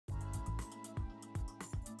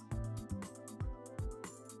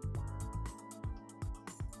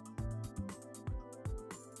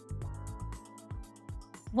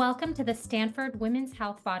Welcome to the Stanford Women's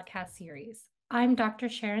Health Vodcast series. I'm Dr.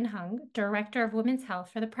 Sharon Hung, Director of Women's Health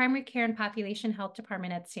for the Primary Care and Population Health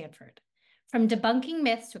Department at Stanford. From debunking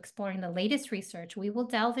myths to exploring the latest research, we will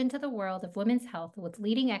delve into the world of women's health with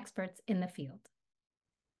leading experts in the field.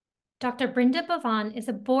 Dr. Brindha Bavan is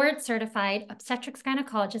a board-certified obstetrics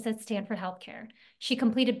gynecologist at Stanford Healthcare. She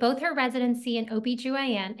completed both her residency in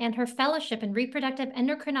OBGYN and her fellowship in reproductive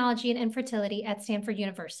endocrinology and infertility at Stanford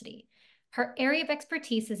University. Her area of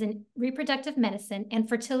expertise is in reproductive medicine and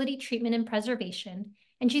fertility treatment and preservation,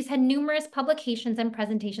 and she's had numerous publications and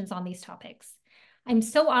presentations on these topics. I'm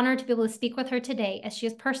so honored to be able to speak with her today, as she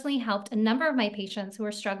has personally helped a number of my patients who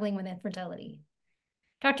are struggling with infertility.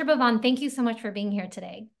 Dr. Bavan, thank you so much for being here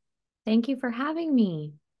today. Thank you for having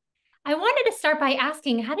me. I wanted to start by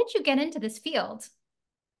asking, how did you get into this field?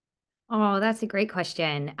 Oh, that's a great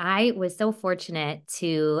question. I was so fortunate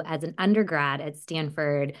to, as an undergrad at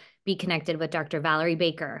Stanford, be connected with Dr. Valerie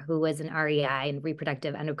Baker, who was an REI and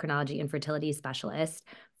reproductive endocrinology and fertility specialist,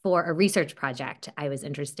 for a research project I was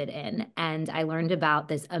interested in. And I learned about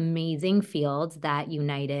this amazing field that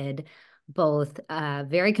united both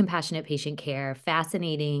very compassionate patient care,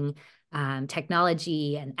 fascinating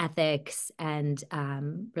technology and ethics, and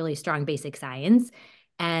really strong basic science.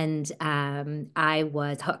 And I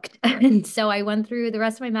was hooked. And so I went through the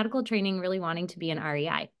rest of my medical training really wanting to be an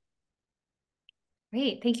REI.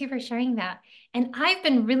 Great. Thank you for sharing that. And I've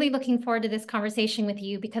been really looking forward to this conversation with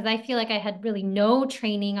you because I feel like I had really no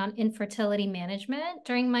training on infertility management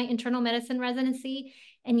during my internal medicine residency.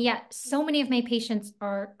 And yet so many of my patients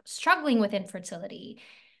are struggling with infertility.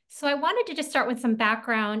 So I wanted to just start with some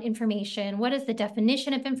background information. What is the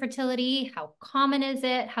definition of infertility? How common is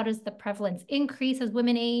it? How does the prevalence increase as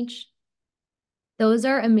women age? Those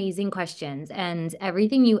are amazing questions. And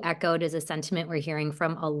everything you echoed is a sentiment we're hearing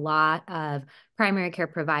from a lot of primary care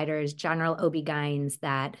providers, general OB-GYNs,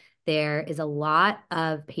 that there is a lot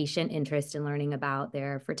of patient interest in learning about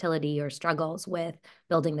their fertility or struggles with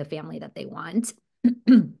building the family that they want.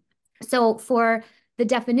 So for the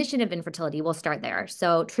definition of infertility, we'll start there.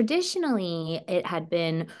 So traditionally, it had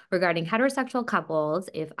been regarding heterosexual couples.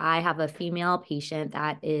 If I have a female patient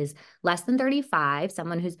that is less than 35,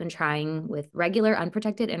 someone who's been trying with regular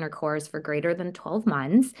unprotected intercourse for greater than 12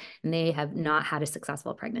 months, and they have not had a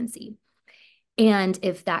successful pregnancy. And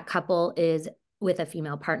if that couple is with a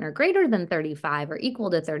female partner greater than 35 or equal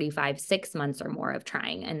to 35, 6 months or more of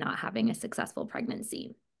trying and not having a successful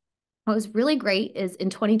pregnancy. What was really great is in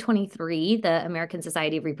 2023, the American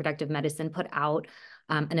Society of Reproductive Medicine put out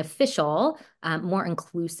an official, more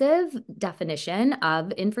inclusive definition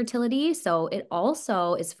of infertility. So it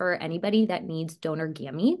also is for anybody that needs donor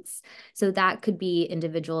gametes. So that could be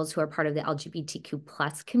individuals who are part of the LGBTQ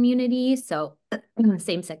plus community. So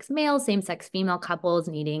same-sex male, same-sex female couples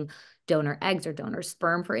needing donor eggs or donor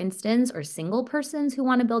sperm, for instance, or single persons who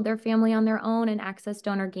want to build their family on their own and access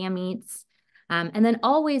donor gametes. And then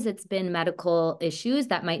always it's been medical issues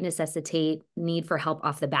that might necessitate need for help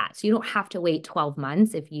off the bat. So you don't have to wait 12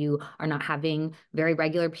 months if you are not having very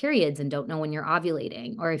regular periods and don't know when you're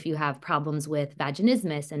ovulating, or if you have problems with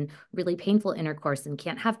vaginismus and really painful intercourse and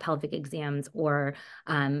can't have pelvic exams or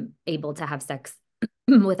able to have sex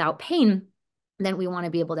without pain, then we want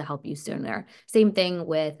to be able to help you sooner. Same thing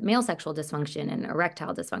with male sexual dysfunction and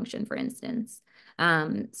erectile dysfunction, for instance.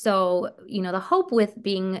 So, the hope with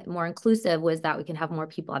being more inclusive was that we can have more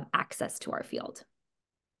people have access to our field.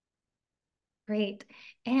 Great.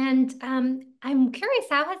 And I'm curious,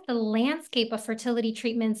 how has the landscape of fertility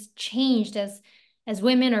treatments changed as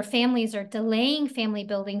women or families are delaying family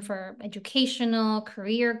building for educational,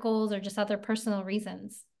 career goals, or just other personal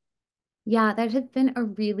reasons? Yeah, that has been a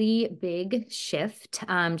really big shift,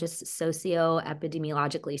 just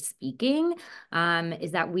socio-epidemiologically speaking,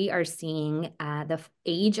 is that we are seeing the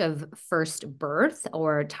age of first birth,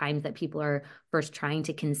 or times that people are first trying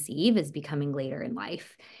to conceive, is becoming later in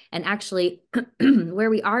life. And actually,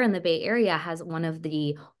 where we are in the Bay Area has one of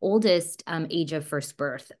the oldest age of first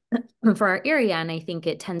birth for our area. And I think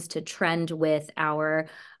it tends to trend with our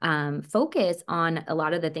focus on a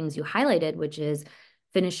lot of the things you highlighted, which is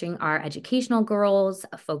finishing our educational goals,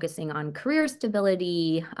 focusing on career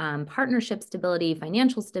stability, partnership stability,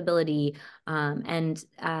 financial stability, and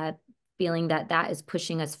feeling that that is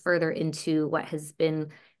pushing us further into what has been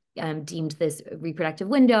deemed this reproductive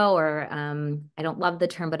window, or I don't love the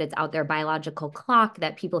term, but it's out there, biological clock,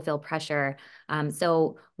 that people feel pressure.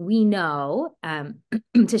 So we know,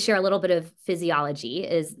 to share a little bit of physiology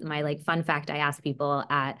is my fun fact I ask people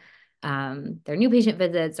at their new patient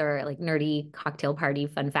visits, or like nerdy cocktail party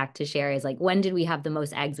fun fact to share is like, when did we have the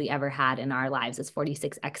most eggs we ever had in our lives as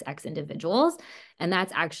 46XX individuals? And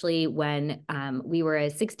that's actually when we were a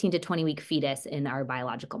 16 to 20 week fetus in our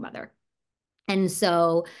biological mother. And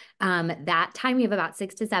so that time we have about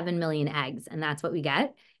 6 to 7 million eggs, and that's what we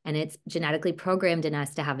get. And it's genetically programmed in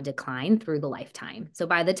us to have a decline through the lifetime. So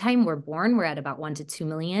by the time we're born, we're at about 1 to 2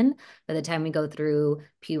 million. By the time we go through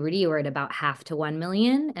puberty, we're at about 0.5 to 1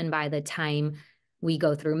 million. And by the time we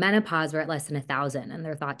go through menopause, we're at less than 1,000, and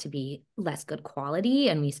they're thought to be less good quality,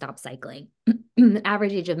 and we stop cycling. The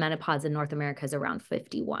average age of menopause in North America is around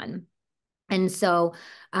 51. And so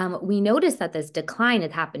we notice that this decline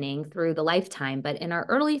is happening through the lifetime, but in our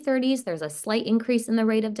early 30s, there's a slight increase in the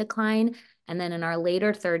rate of decline. And then in our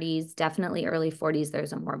later 30s, definitely early 40s,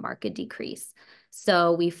 there's a more marked decrease.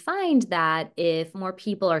 So we find that if more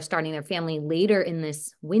people are starting their family later in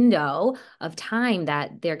this window of time,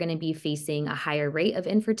 that they're going to be facing a higher rate of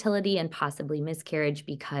infertility and possibly miscarriage,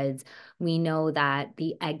 because we know that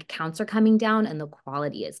the egg counts are coming down and the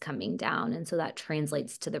quality is coming down. And so that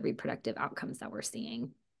translates to the reproductive outcomes that we're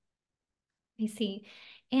seeing. I see.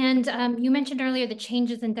 And you mentioned earlier the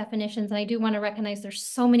changes in definitions, and I do want to recognize there's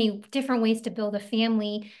so many different ways to build a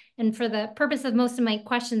family. And for the purpose of most of my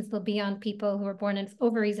questions, they'll be on people who are born in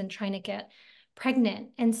ovaries and trying to get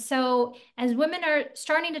pregnant. And so as women are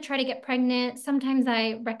starting to try to get pregnant, sometimes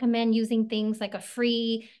I recommend using things like a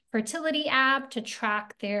free fertility app to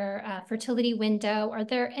track their fertility window. Are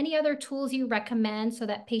there any other tools you recommend so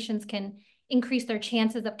that patients can increase their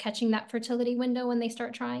chances of catching that fertility window when they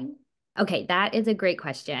start trying? Okay, that is a great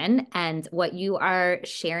question. And what you are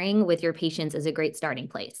sharing with your patients is a great starting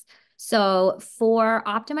place. So for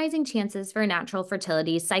optimizing chances for natural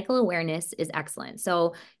fertility, cycle awareness is excellent.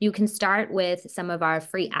 So you can start with some of our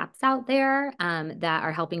free apps out there that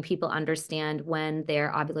are helping people understand when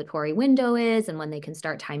their ovulatory window is and when they can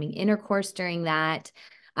start timing intercourse during that.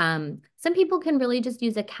 Some people can really just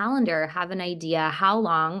use a calendar, have an idea, how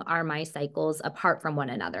long are my cycles apart from one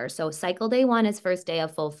another. So cycle day 1 is first day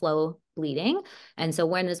of full flow bleeding. And so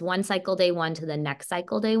when is one cycle day 1 to the next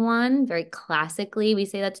cycle day 1? Very classically, we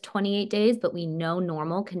say that's 28 days, but we know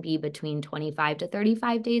normal can be between 25 to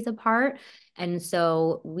 35 days apart. And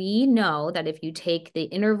so we know that if you take the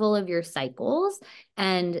interval of your cycles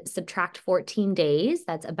and subtract 14 days,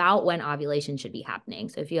 that's about when ovulation should be happening.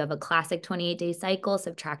 So if you have a classic 28-day cycle,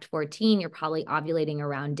 subtract 14, you're probably ovulating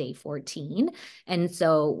around day 14. And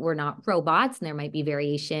so we're not robots, and there might be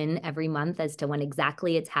variation every month as to when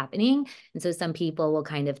exactly it's happening. And so some people will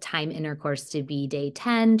kind of time intercourse to be day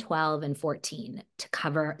 10, 12, and 14 to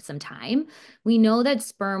cover some time. We know that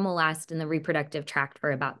sperm will last in the reproductive tract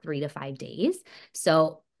for about 3 to 5 days.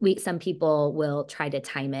 So some people will try to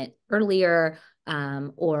time it earlier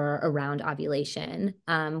or around ovulation.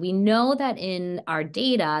 We know that in our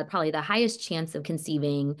data, probably the highest chance of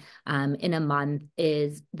conceiving in a month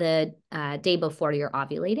is the day before you're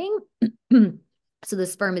ovulating. So the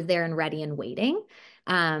sperm is there and ready and waiting.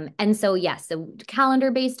 And so, yes, the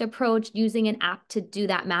calendar-based approach, using an app to do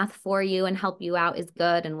that math for you and help you out is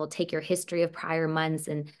good. And we'll take your history of prior months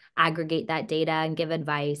and aggregate that data and give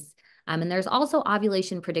advice. And there's also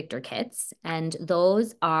ovulation predictor kits, and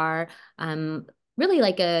those are really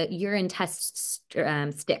like a urine test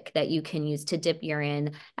stick that you can use to dip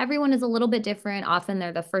urine. Everyone is a little bit different. Often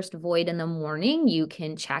they're the first void in the morning. You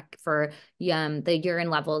can check for the urine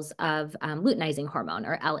levels of luteinizing hormone,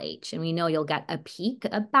 or LH. And we know you'll get a peak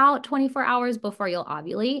about 24 hours before you'll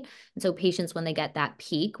ovulate. And so patients, when they get that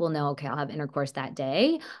peak, will know, okay, I'll have intercourse that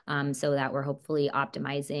day, so that we're hopefully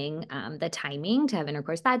optimizing the timing to have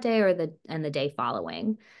intercourse that day or the day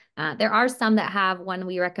following. There are some that have one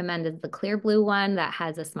we recommend is the clear blue one that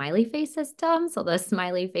has a smiley face system. So the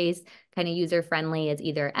smiley face, kind of user-friendly, is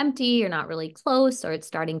either empty, you're not really close, or it's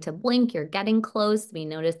starting to blink, you're getting close. We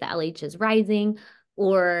notice the LH is rising,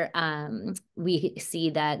 or we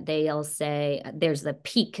see that they'll say there's the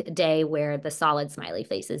peak day where the solid smiley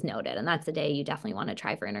face is noted. And that's the day you definitely want to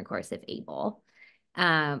try for intercourse if able.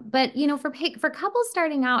 But for couples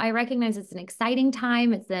starting out, I recognize it's an exciting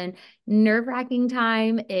time. It's a nerve-wracking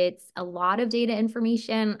time. It's a lot of data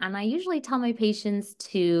information. And I usually tell my patients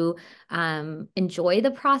to enjoy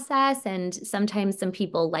the process. And sometimes some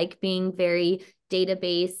people like being very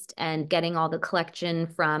data-based and getting all the collection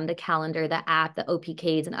from the calendar, the app, the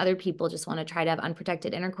OPKs, and other people just want to try to have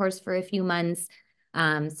unprotected intercourse for a few months.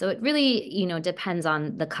 So it really, depends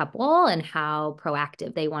on the couple and how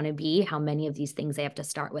proactive they want to be, how many of these things they have to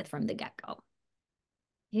start with from the get-go.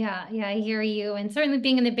 Yeah, I hear you. And certainly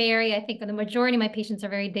being in the Bay Area, I think the majority of my patients are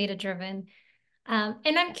very data-driven. And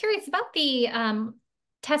I'm curious about the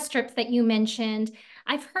test strips that you mentioned.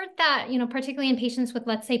 I've heard that, particularly in patients with,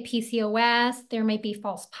 let's say, PCOS, there might be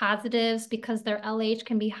false positives because their LH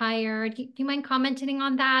can be higher. Do you mind commenting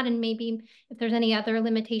on that and maybe if there's any other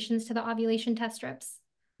limitations to the ovulation test strips?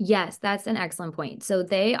 Yes, that's an excellent point. So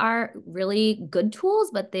they are really good tools,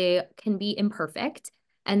 but they can be imperfect.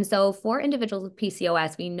 And so for individuals with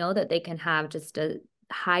PCOS, we know that they can have just a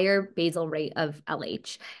higher basal rate of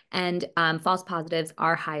LH, and false positives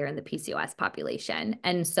are higher in the PCOS population.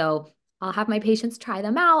 And so I'll have my patients try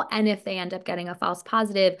them out. And if they end up getting a false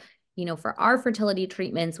positive, for our fertility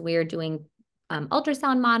treatments, we're doing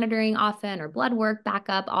ultrasound monitoring often or blood work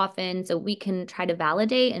backup often. So we can try to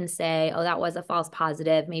validate and say, oh, that was a false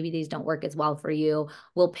positive. Maybe these don't work as well for you.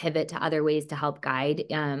 We'll pivot to other ways to help guide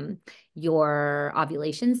your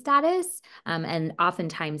ovulation status. And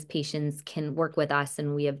oftentimes patients can work with us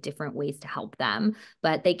and we have different ways to help them,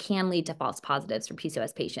 but they can lead to false positives for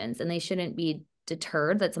PCOS patients, and they shouldn't be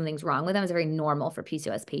deterred that something's wrong with them. It's very normal for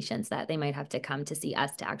PCOS patients that they might have to come to see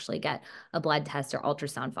us to actually get a blood test or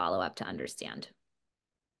ultrasound follow-up to understand.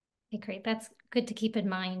 Okay, great. That's good to keep in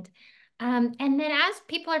mind. And then as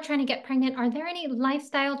people are trying to get pregnant, are there any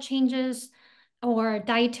lifestyle changes or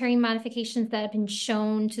dietary modifications that have been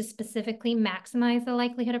shown to specifically maximize the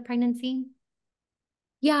likelihood of pregnancy?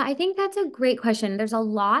 Yeah, I think that's a great question. There's a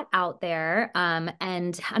lot out there.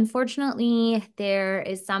 And unfortunately, there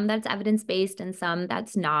is some that's evidence-based and some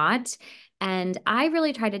that's not. And I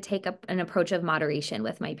really try to take up an approach of moderation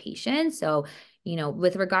with my patients. So,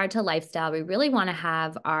 with regard to lifestyle, we really want to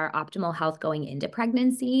have our optimal health going into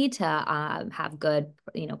pregnancy to have good,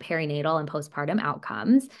 perinatal and postpartum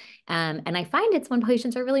outcomes. And I find it's when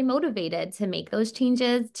patients are really motivated to make those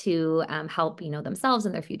changes to help, themselves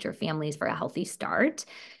and their future families for a healthy start.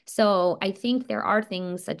 So I think there are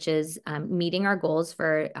things such as meeting our goals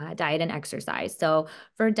for diet and exercise. So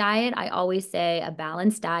for diet, I always say a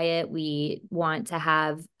balanced diet. We want to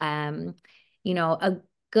have, a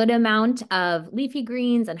good amount of leafy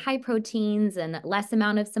greens and high proteins and less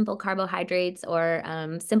amount of simple carbohydrates or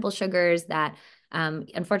simple sugars that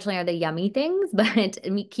unfortunately are the yummy things, but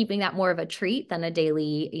keeping that more of a treat than a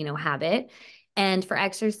daily, habit. And for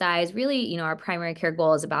exercise, really, our primary care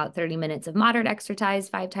goal is about 30 minutes of moderate exercise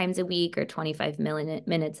 5 times a week or 25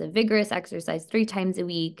 minutes of vigorous exercise 3 times a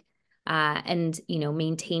week. And,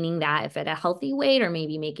 maintaining that if at a healthy weight or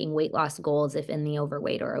maybe making weight loss goals if in the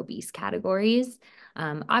overweight or obese categories.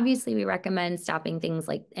 Obviously, we recommend stopping things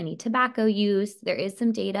like any tobacco use. There is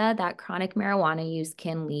some data that chronic marijuana use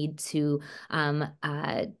can lead to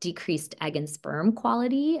decreased egg and sperm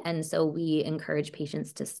quality. And so we encourage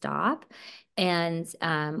patients to stop. And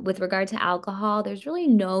with regard to alcohol, there's really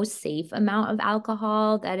no safe amount of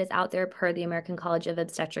alcohol that is out there per the American College of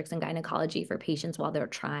Obstetrics and Gynecology for patients while they're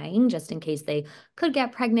trying, just in case they could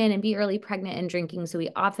get pregnant and be early pregnant and drinking. So we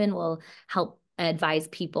often will help advise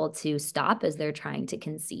people to stop as they're trying to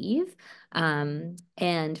conceive.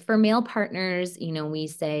 And for male partners, we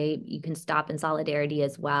say you can stop in solidarity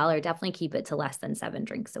as well, or definitely keep it to less than 7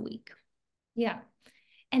 drinks a week. Yeah.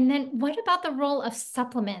 And then what about the role of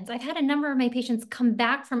supplements? I've had a number of my patients come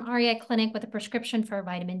back from REI clinic with a prescription for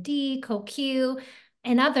vitamin D, CoQ,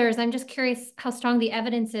 and others. I'm just curious how strong the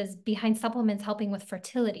evidence is behind supplements helping with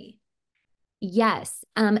fertility. Yes,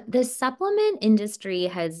 the supplement industry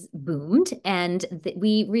has boomed, and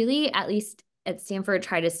we really, at least at Stanford,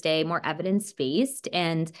 try to stay more evidence-based.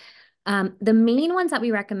 And the main ones that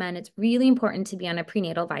we recommend, it's really important to be on a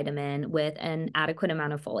prenatal vitamin with an adequate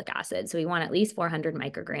amount of folic acid. So we want at least 400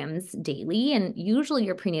 micrograms daily, and usually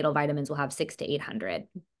your prenatal vitamins will have 600 to 800.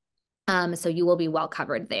 So you will be well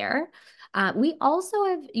covered there. We also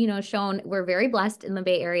have, shown we're very blessed in the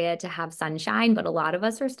Bay Area to have sunshine, but a lot of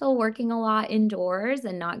us are still working a lot indoors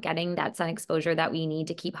and not getting that sun exposure that we need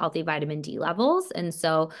to keep healthy vitamin D levels. And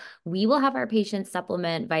so we will have our patients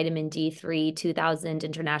supplement vitamin D3, 2,000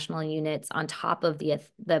 international units on top of the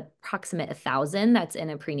approximate 1,000 that's in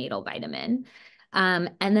a prenatal vitamin.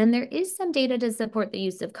 And then there is some data to support the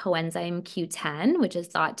use of coenzyme Q10, which is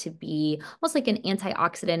thought to be almost like an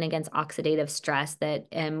antioxidant against oxidative stress that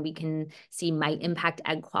we can see might impact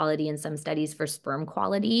egg quality in some studies for sperm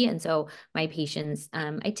quality. And so my patients,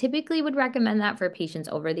 I typically would recommend that for patients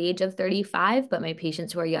over the age of 35, but my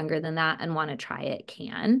patients who are younger than that and want to try it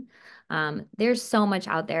can. There's so much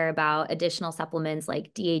out there about additional supplements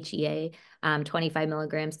like DHEA, 25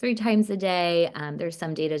 milligrams 3 times a day. There's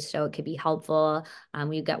some data to show it could be helpful.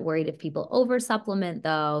 We get worried if people over supplement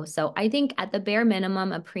though. So I think at the bare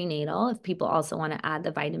minimum, a prenatal, if people also want to add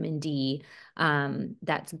the vitamin D,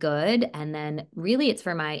 that's good. And then really it's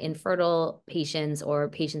for my infertile patients or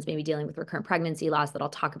patients maybe dealing with recurrent pregnancy loss that I'll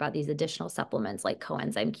talk about these additional supplements like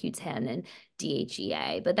coenzyme Q10 and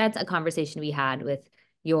DHEA. But that's a conversation to be had with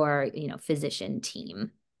your, physician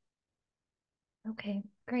team. Okay,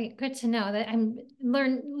 great. Good to know that I'm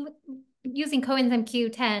using coenzyme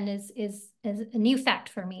Q10 is a new fact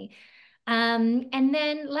for me. And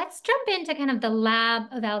then let's jump into kind of the lab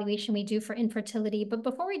evaluation we do for infertility. But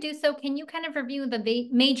before we do so, can you kind of review the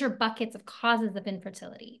major buckets of causes of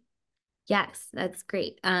infertility? Yes, that's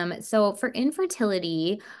great. So for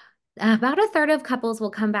infertility, about a third of couples will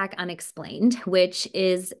come back unexplained, which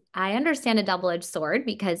is, I understand, a double-edged sword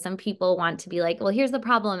because some people want to be like, well, here's the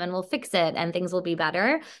problem and we'll fix it and things will be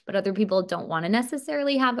better. But other people don't want to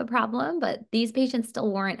necessarily have a problem. But these patients still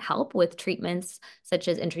warrant help with treatments such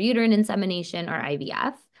as intrauterine insemination or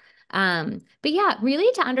IVF. But yeah, really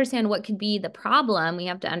to understand what could be the problem, we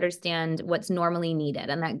have to understand what's normally needed,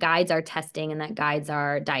 and that guides our testing and that guides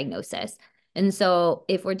our diagnosis. And so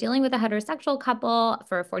if we're dealing with a heterosexual couple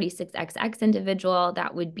for a 46XX individual,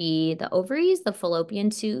 that would be the ovaries, the fallopian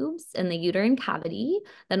tubes, and the uterine cavity.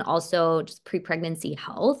 Then also just pre-pregnancy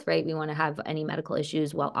health, right? We want to have any medical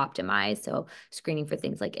issues well optimized. So screening for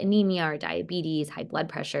things like anemia or diabetes, high blood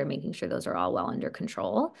pressure, making sure those are all well under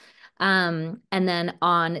control. And then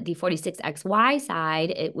on the 46XY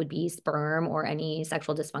side, it would be sperm or any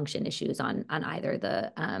sexual dysfunction issues on either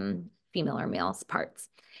the female or male's parts.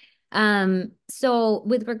 So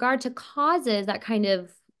with regard to causes, that kind of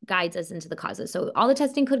guides us into the causes. So all the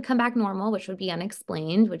testing could come back normal, which would be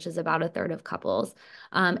unexplained, which is about a third of couples.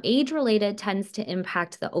 Age-related tends to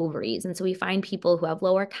impact the ovaries. And so we find people who have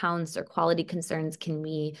lower counts or quality concerns can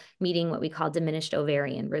be meeting what we call diminished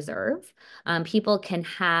ovarian reserve. People can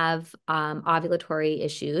have ovulatory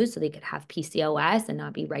issues. So they could have PCOS and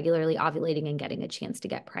not be regularly ovulating and getting a chance to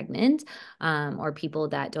get pregnant. Or people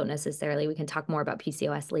that don't necessarily, we can talk more about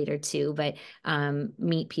PCOS later too, but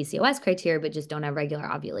meet PCOS criteria, but just don't have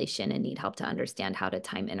regular ovulation and need help to understand how to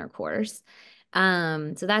time intercourse.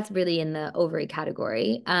 So that's really in the ovary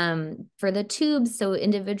category. For the tubes, so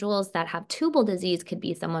individuals that have tubal disease could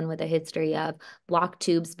be someone with a history of blocked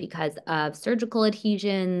tubes because of surgical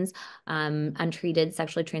adhesions, untreated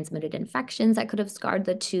sexually transmitted infections that could have scarred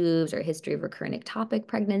the tubes, or history of recurrent ectopic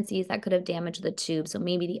pregnancies that could have damaged the tube. So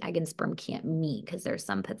maybe the egg and sperm can't meet because there's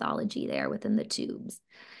some pathology there within the tubes.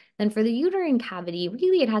 Then for the uterine cavity,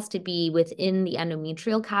 really it has to be within the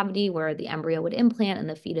endometrial cavity where the embryo would implant and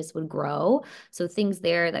the fetus would grow. So things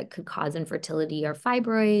there that could cause infertility are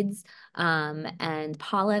fibroids and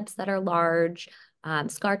polyps that are large,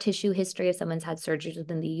 scar tissue history if someone's had surgery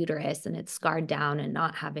within the uterus and it's scarred down and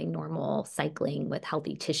not having normal cycling with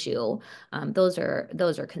healthy tissue. Those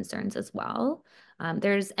are concerns as well.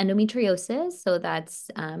 There's endometriosis, so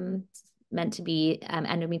that's meant to be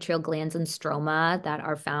endometrial glands and stroma that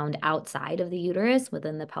are found outside of the uterus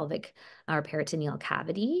within the pelvic or peritoneal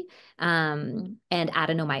cavity, and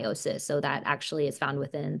adenomyosis. So that actually is found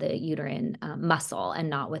within the uterine muscle and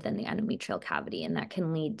not within the endometrial cavity. And that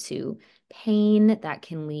can lead to pain, that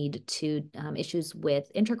can lead to issues with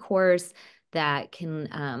intercourse, that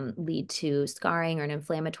can lead to scarring or an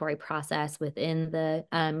inflammatory process within the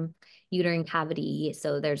uterine cavity.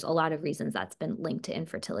 So there's a lot of reasons that's been linked to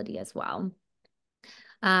infertility as well.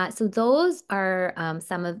 So those are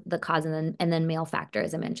some of the causes, and then male factor,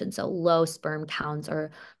 as I mentioned. So low sperm counts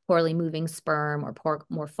or poorly moving sperm or poor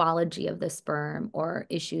morphology of the sperm, or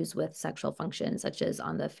issues with sexual function, such as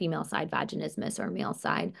on the female side, vaginismus, or male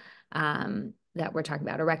side, that we're talking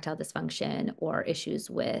about erectile dysfunction or issues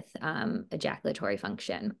with ejaculatory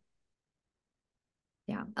function.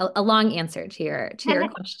 Yeah, a long answer to your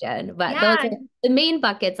question, but those Yeah. are the main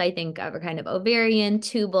buckets I think of are kind of ovarian,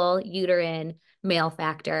 tubal, uterine, male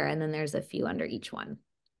factor, and then there's a few under each one.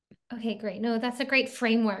 Okay, great. No, that's a great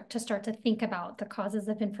framework to start to think about the causes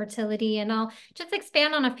of infertility. And I'll just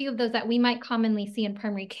expand on a few of those that we might commonly see in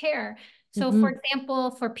primary care. So for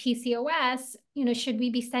example, for PCOS, should we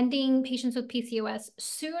be sending patients with PCOS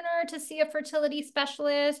sooner to see a fertility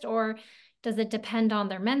specialist, or does it depend on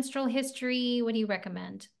their menstrual history? What do you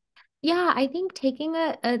recommend? Yeah, I think taking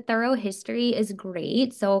a thorough history is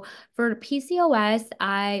great. So for PCOS,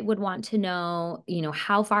 I would want to know,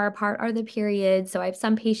 how far apart are the periods? So I have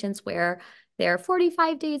some patients where they're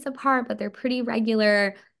 45 days apart, but they're pretty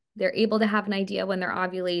regular. they're able to have an idea when they're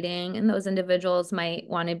ovulating, and those individuals might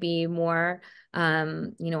want to be more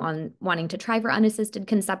on wanting to try for unassisted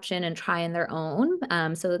conception and try on their own.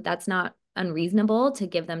 So that's not unreasonable to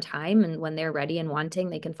give them time, and when they're ready and wanting,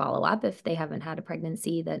 they can follow up if they haven't had a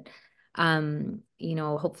pregnancy that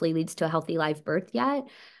hopefully leads to a healthy live birth yet.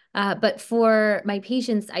 But for my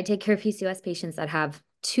patients, I take care of PCOS patients that have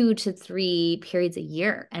 2 to 3 periods a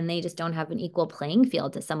year, and they just don't have an equal playing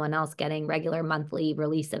field to someone else getting regular monthly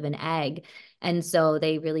release of an egg. And so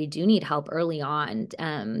they really do need help early on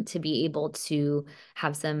to be able to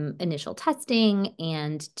have some initial testing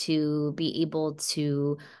and to be able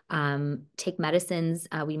to take medicines.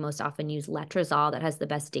 We most often use letrozole that has the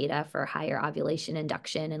best data for higher ovulation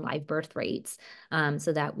induction and live birth rates,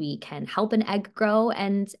 so that we can help an egg grow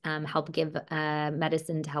and help give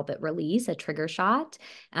medicine to help it release, a trigger shot.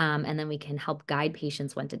 And then we can help guide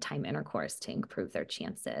patients when to time intercourse to improve their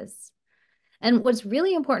chances. And what's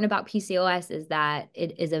really important about PCOS is that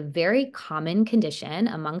it is a very common condition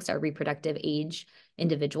amongst our reproductive age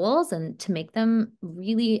individuals, and to make them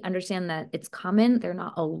really understand that it's common, they're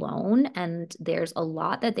not alone, and there's a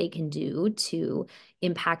lot that they can do to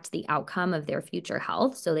impact the outcome of their future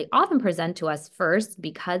health. So they often present to us first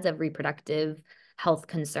because of reproductive health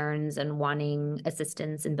concerns and wanting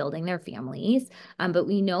assistance in building their families. But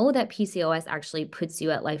we know that PCOS actually puts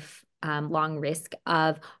you at long risk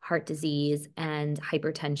of heart disease and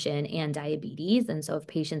hypertension and diabetes. And so if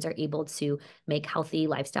patients are able to make healthy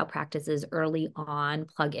lifestyle practices early on,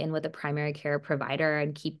 plug in with a primary care provider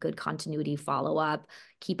and keep good continuity follow-up,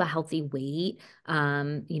 keep a healthy weight,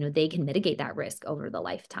 they can mitigate that risk over the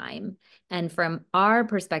lifetime. And from our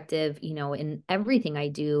perspective, in everything I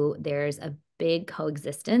do, there's a big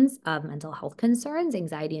coexistence of mental health concerns,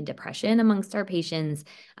 anxiety and depression amongst our patients.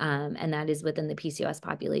 And that is within the PCOS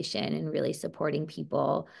population, and really supporting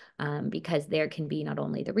people because there can be not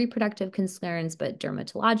only the reproductive concerns, but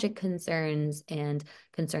dermatologic concerns and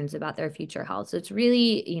concerns about their future health. So it's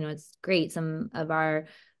really, it's great. Some of our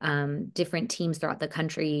different teams throughout the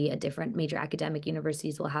country at different major academic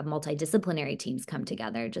universities will have multidisciplinary teams come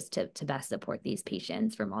together just to best support these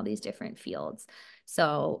patients from all these different fields.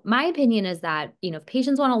 So my opinion is that, if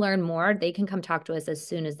patients want to learn more, they can come talk to us as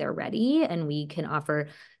soon as they're ready, and we can offer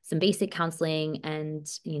some basic counseling, and,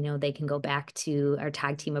 they can go back to our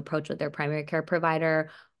tag team approach with their primary care provider,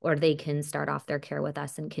 or they can start off their care with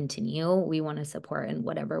us and continue. We want to support in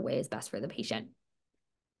whatever way is best for the patient.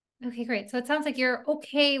 Okay, great. So it sounds like you're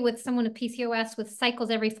okay with someone with PCOS with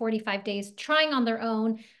cycles every 45 days trying on their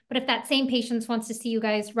own. But if that same patient wants to see you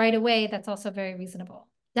guys right away, that's also very reasonable.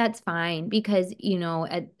 That's fine because,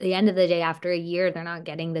 at the end of the day, after a year, they're not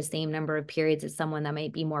getting the same number of periods as someone that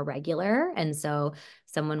might be more regular. And so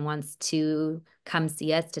someone wants to come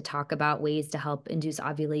see us to talk about ways to help induce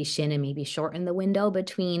ovulation and maybe shorten the window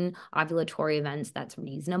between ovulatory events. That's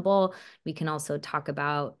reasonable. We can also talk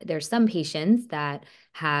about, there's some patients that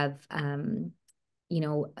have,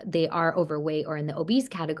 they are overweight or in the obese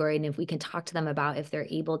category. And if we can talk to them about if they're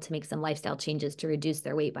able to make some lifestyle changes to reduce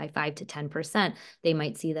their weight by 5 to 10%, they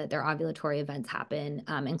might see that their ovulatory events happen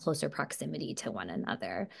in closer proximity to one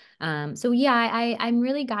another. So yeah, I'm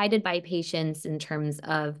really guided by patients in terms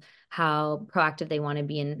of how proactive they want to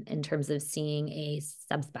be in terms of seeing a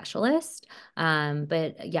subspecialist.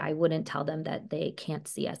 But yeah, I wouldn't tell them that they can't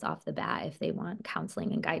see us off the bat if they want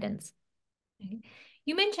counseling and guidance.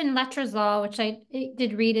 You mentioned letrozole, which I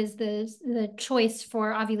did read is the choice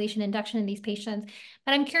for ovulation induction in these patients.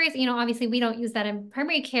 But I'm curious, obviously we don't use that in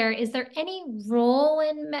primary care. Is there any role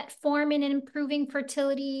in metformin in improving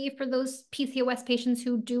fertility for those PCOS patients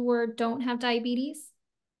who do or don't have diabetes?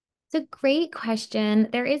 It's a great question.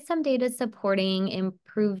 There is some data supporting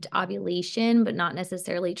improved ovulation, but not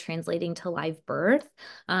necessarily translating to live birth.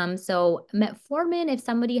 So metformin, if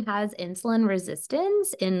somebody has insulin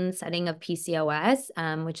resistance in setting of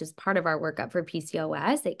PCOS, which is part of our workup for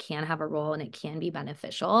PCOS, it can have a role and it can be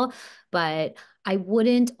beneficial. But I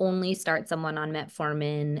wouldn't only start someone on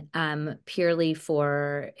metformin purely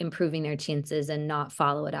for improving their chances and not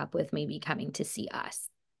follow it up with maybe coming to see us.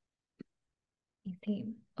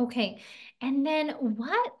 Okay. And then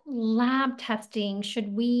what lab testing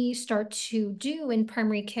should we start to do in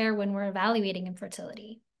primary care when we're evaluating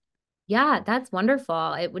infertility? Yeah, that's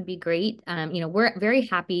wonderful. It would be great. We're very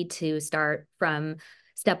happy to start from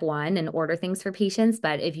step one and order things for patients.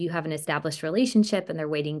 But if you have an established relationship and they're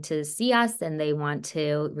waiting to see us and they want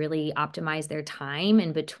to really optimize their time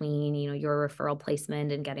in between, your referral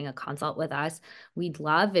placement and getting a consult with us, we'd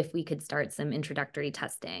love if we could start some introductory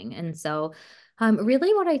testing. And so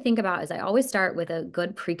really what I think about is I always start with a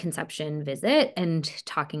good preconception visit and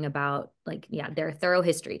talking about their thorough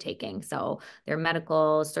history taking. So their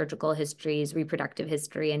medical, surgical histories, reproductive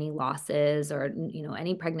history, any losses or,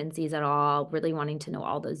 any pregnancies at all, really wanting to know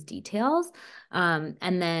all those details.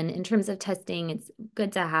 And then in terms of testing, it's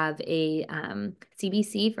good to have a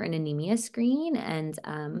CBC for an anemia screen and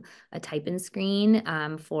a type-in screen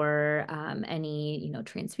for any,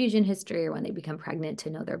 transfusion history or when they become pregnant to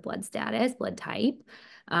know their blood status, blood type.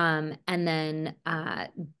 And then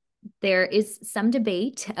there is some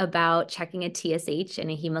debate about checking a TSH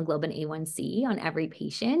and a hemoglobin A1C on every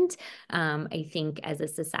patient. I think as a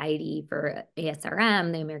society for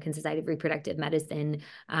ASRM, the American Society of Reproductive Medicine,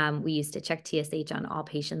 we used to check TSH on all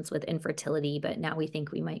patients with infertility, but now we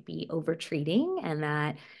think we might be over-treating and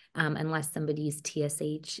that unless somebody's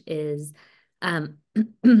TSH is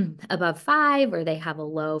above 5 or they have a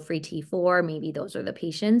low free T4, maybe those are the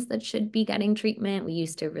patients that should be getting treatment. We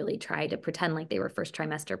used to really try to pretend like they were first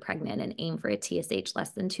trimester pregnant and aim for a TSH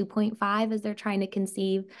less than 2.5 as they're trying to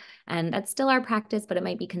conceive. And that's still our practice, but it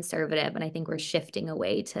might be conservative. And I think we're shifting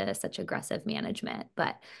away to such aggressive management.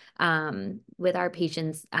 But with our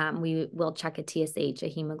patients, we will check a TSH, a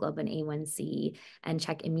hemoglobin A1C, and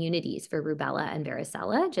check immunities for rubella and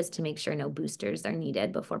varicella just to make sure no boosters are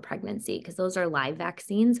needed before pregnancy, because those are live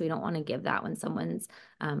vaccines. We don't want to give that when someone's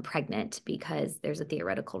pregnant because there's a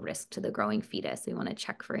theoretical risk to the growing fetus. We want to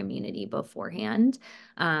check for immunity beforehand.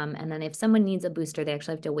 And then if someone needs a booster, they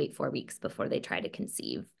actually have to wait 4 weeks before they try to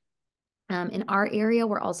conceive. In our area,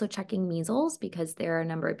 we're also checking measles because there are a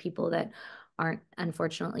number of people that aren't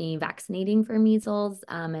unfortunately vaccinating for measles.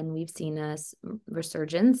 And we've seen a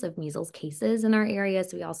resurgence of measles cases in our area.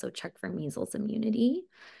 So we also check for measles immunity.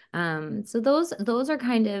 So those are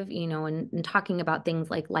kind of, in talking about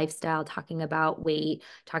things like lifestyle, talking about weight,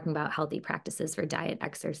 talking about healthy practices for diet,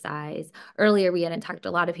 exercise. Earlier, we hadn't talked,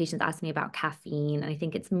 a lot of patients asked me about caffeine. And I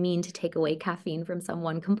think it's mean to take away caffeine from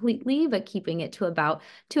someone completely, but keeping it to about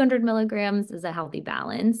 200 milligrams is a healthy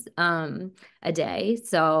balance a day.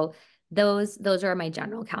 So those are my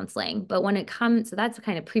general counseling. But when it comes, so that's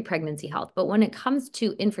kind of pre-pregnancy health. But when it comes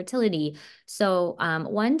to infertility, so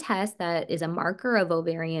one test that is a marker of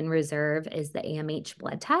ovarian reserve is the AMH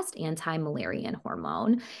blood test, anti-Müllerian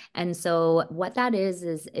hormone. And so what that is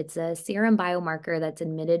it's a serum biomarker that's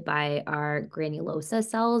emitted by our granulosa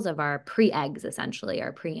cells of our pre-eggs, essentially,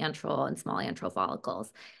 our pre-antral and small antral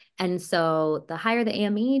follicles. And so the higher the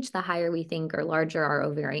AMH, the higher we think or larger our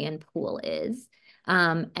ovarian pool is.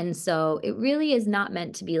 And so it really is not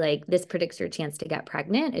meant to be like, this predicts your chance to get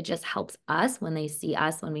pregnant. It just helps us when they see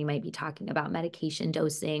us, when we might be talking about medication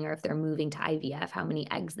dosing, or if they're moving to IVF, how many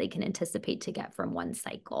eggs they can anticipate to get from one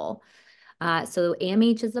cycle. So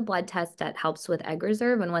AMH is a blood test that helps with egg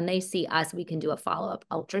reserve. And when they see us, we can do a follow-up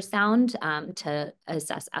ultrasound to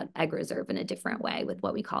assess egg reserve in a different way with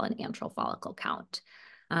what we call an antral follicle count.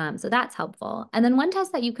 So that's helpful. And then one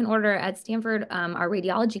test that you can order at Stanford, our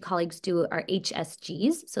radiology colleagues do are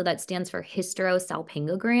HSGs. So that stands for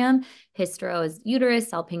hysterosalpingogram. Hystero is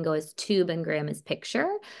uterus, salpingo is tube, and gram is picture.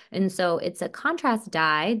 And so it's a contrast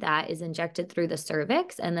dye that is injected through the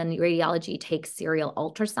cervix, and then the radiology takes serial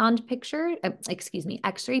ultrasound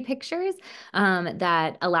X-ray pictures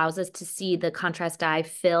that allows us to see the contrast dye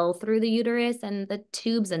fill through the uterus and the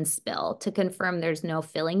tubes and spill to confirm there's no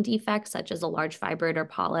filling defects, such as a large fibroid or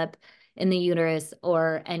polyp in the uterus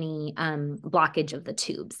or any blockage of the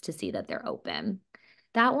tubes to see that they're open.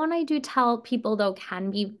 That one I do tell people, though,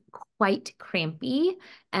 can be quite crampy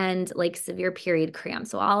and like severe period cramp.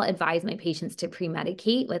 So I'll advise my patients to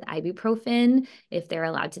pre-medicate with ibuprofen if they're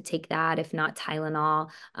allowed to take that, if not Tylenol,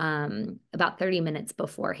 about 30 minutes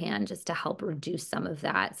beforehand, just to help reduce some of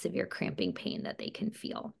that severe cramping pain that they can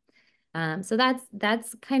feel. So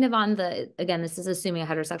that's kind of on the, again, this is assuming a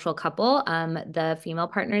heterosexual couple. The female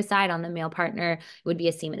partner side, on the male partner would be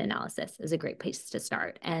a semen analysis is a great place to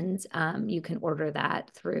start. And you can order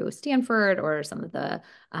that through Stanford or some of the,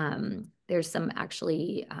 there's some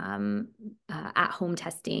actually at-home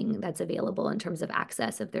testing that's available in terms of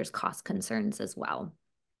access if there's cost concerns as well.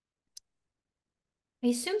 I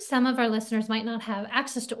assume some of our listeners might not have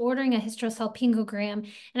access to ordering a hysterosalpingogram. And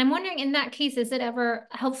I'm wondering, in that case, is it ever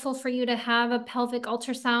helpful for you to have a pelvic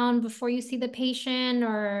ultrasound before you see the patient,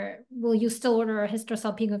 or will you still order a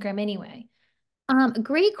hysterosalpingogram anyway?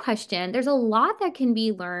 Great question. There's a lot that can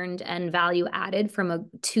be learned and value added from a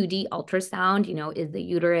 2D ultrasound. Is the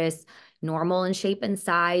uterus normal in shape and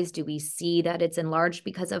size? Do we see that it's enlarged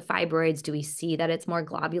because of fibroids? Do we see that it's more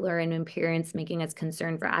globular in appearance, making us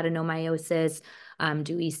concerned for adenomyosis?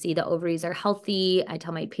 Do we see the ovaries are healthy? I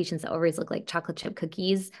tell my patients the ovaries look like chocolate chip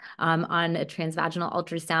cookies on a transvaginal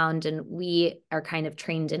ultrasound, and we are kind of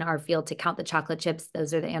trained in our field to count the chocolate chips.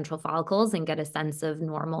 Those are the antral follicles, and get a sense of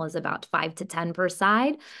normal is about 5 to 10 per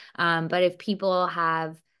side. But if people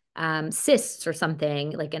have cysts or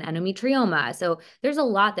something like an endometrioma. So there's a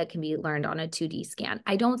lot that can be learned on a 2D scan.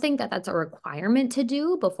 I don't think that that's a requirement to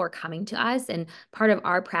do before coming to us. And part of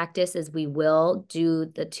our practice is we will do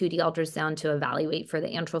the 2D ultrasound to evaluate for the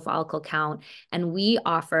antral follicle count. And we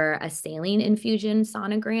offer a saline infusion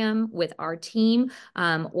sonogram with our team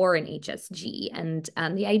or an HSG. And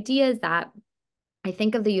the idea is that I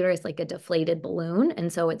think of the uterus like a deflated balloon.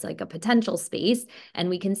 And so it's like a potential space. And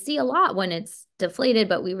we can see a lot when it's deflated,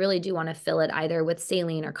 but we really do want to fill it either with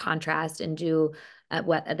saline or contrast and do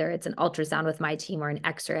whether it's an ultrasound with my team or an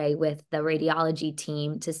x-ray with the radiology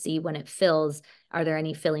team to see when it fills, are there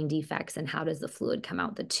any filling defects and how does the fluid come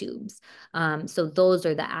out the tubes? So those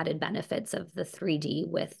are the added benefits of the 3D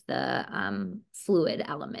with the fluid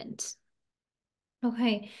element.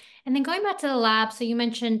 Okay. And then going back to the lab, so you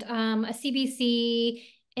mentioned a CBC,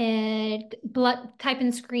 a blood type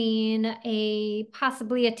and screen, a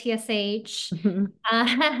possibly a TSH, the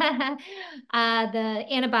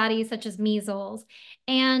antibodies such as measles.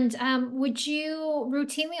 And would you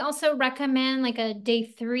routinely also recommend like a day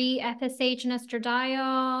 3 FSH and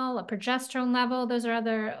estradiol, a progesterone level? Those are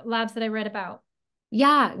other labs that I read about.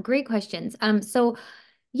 Yeah, great questions.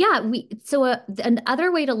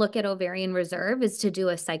 Another way to look at ovarian reserve is to do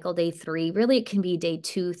a cycle day 3. Really, it can be day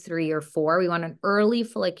 2, 3, or 4. We want an early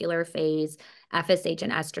follicular phase, FSH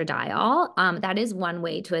and estradiol. That is one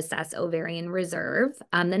way to assess ovarian reserve.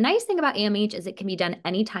 The nice thing about AMH is it can be done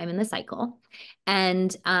anytime in the cycle.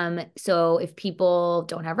 And so if people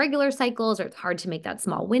don't have regular cycles or it's hard to make that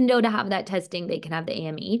small window to have that testing, they can have the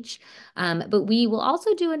AMH. But we will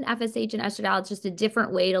also do an FSH and estradiol. It's just a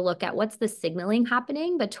different way to look at what's the signaling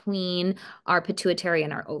happening between our pituitary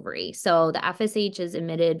and our ovary. So the FSH is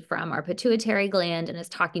emitted from our pituitary gland and is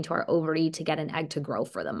talking to our ovary to get an egg to grow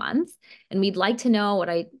for the month. And we'd like to know, what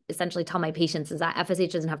I essentially tell my patients is that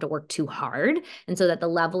FSH doesn't have to work too hard, and so that the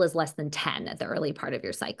level is less than 10 at the early part of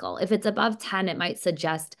your cycle. If it's above 10, it might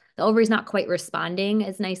suggest the ovary's not quite responding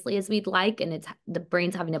as nicely as we'd like, and it's the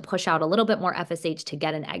brain's having to push out a little bit more FSH to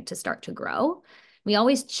get an egg to start to grow. We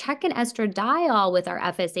always check an estradiol with our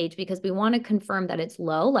FSH because we want to confirm that it's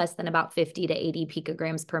low, less than about 50 to 80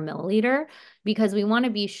 picograms per milliliter, because we want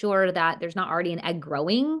to be sure that there's not already an egg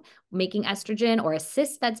growing making estrogen or a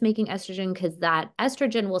cyst that's making estrogen, because that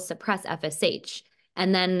estrogen will suppress FSH.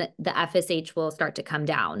 And then the FSH will start to come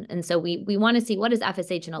down. And so we want to see, what is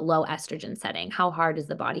FSH in a low estrogen setting? How hard is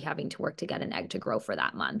the body having to work to get an egg to grow for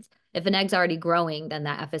that month? If an egg's already growing, then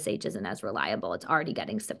that FSH isn't as reliable. It's already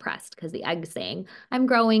getting suppressed because the egg's saying, I'm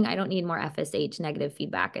growing, I don't need more FSH, negative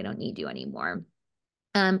feedback, I don't need you anymore.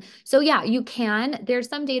 So yeah, you can. There's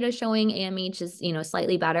some data showing AMH is,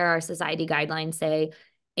 slightly better. Our society guidelines say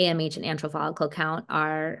AMH and antral follicle count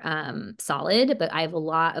are solid, but I have a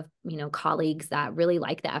lot of, colleagues that really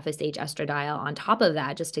like the FSH estradiol on top of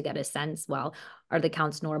that, just to get a sense, well, are the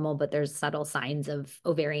counts normal, but there's subtle signs of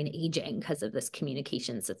ovarian aging because of this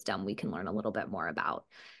communication system we can learn a little bit more about.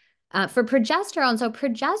 For progesterone, so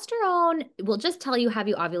progesterone will just tell you, have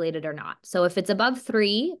you ovulated or not? So if it's above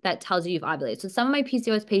 3, that tells you you've ovulated. So some of my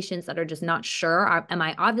PCOS patients that are just not sure, am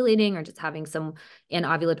I ovulating or just having some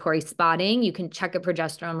anovulatory spotting, you can check a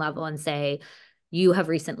progesterone level and say, you have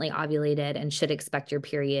recently ovulated and should expect your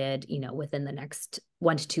period, within the next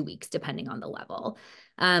 1 to 2 weeks, depending on the level.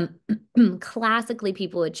 Classically,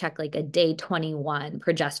 people would check like a day 21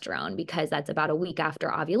 progesterone, because that's about a week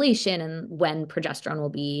after ovulation and when progesterone will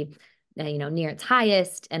be, near its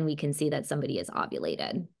highest, and we can see that somebody is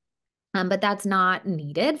ovulated. But that's not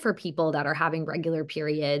needed for people that are having regular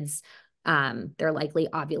periods. They're likely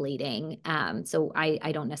ovulating. So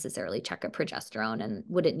I don't necessarily check a progesterone and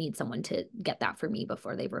wouldn't need someone to get that for me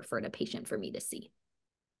before they referred a patient for me to see.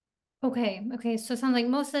 Okay. So it sounds like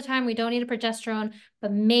most of the time we don't need a progesterone,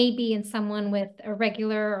 but maybe in someone with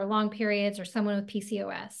irregular or long periods or someone with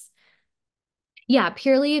PCOS. Yeah,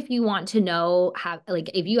 purely if you want to know how, like,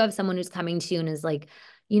 if you have someone who's coming to you and is like,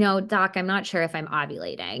 doc, I'm not sure if I'm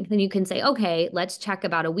ovulating, then you can say, okay, let's check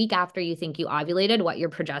about a week after you think you ovulated what your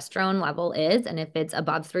progesterone level is. And if it's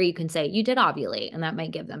above 3, you can say you did ovulate, and that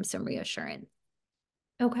might give them some reassurance.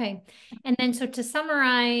 Okay. And then so to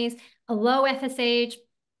summarize, a low FSH,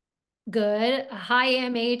 good, a high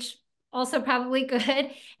AMH, also probably good.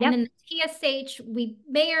 And Yep. then the TSH, we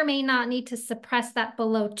may or may not need to suppress that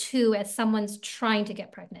below 2 as someone's trying to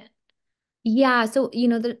get pregnant. Yeah, so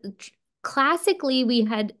classically we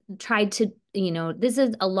had tried to, this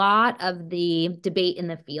is a lot of the debate in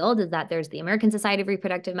the field is that there's the American Society of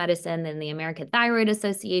Reproductive Medicine and the American Thyroid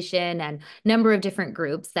Association and a number of different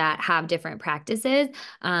groups that have different practices.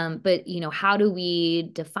 But how do we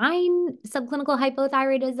define subclinical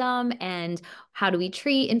hypothyroidism and how do we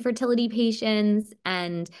treat infertility patients?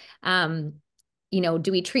 And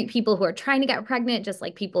do we treat people who are trying to get pregnant just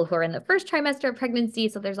like people who are in the first trimester of pregnancy?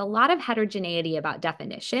 So there's a lot of heterogeneity about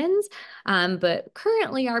definitions. But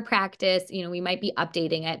currently our practice, we might be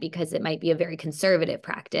updating it because it might be a very conservative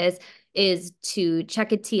practice, is to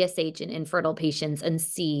check a TSH in infertile patients and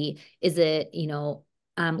see, is it,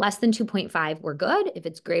 less than 2.5, we're good. If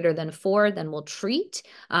it's greater than 4, then we'll treat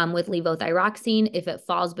with levothyroxine. If it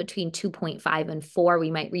falls between 2.5 and 4,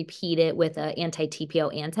 we might repeat it with an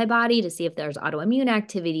anti-TPO antibody to see if there's autoimmune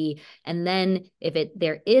activity. And then if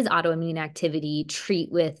there is autoimmune activity,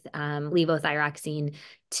 treat with levothyroxine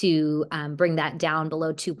to bring that down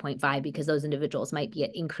below 2.5 because those individuals might be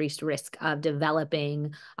at increased risk of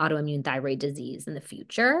developing autoimmune thyroid disease in the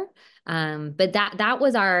future. But that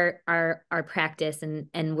was our practice,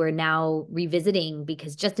 and we're now revisiting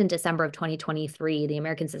because just in December of 2023, the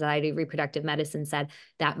American Society of Reproductive Medicine said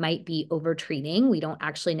that might be overtreating. We don't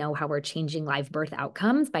actually know how we're changing live birth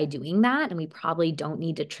outcomes by doing that, and we probably don't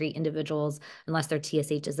need to treat individuals unless their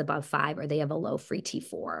TSH is above 5 or they have a low free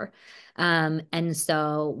T4. And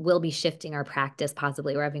so we'll be shifting our practice.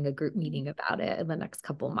 Possibly we're having a group meeting about it in the next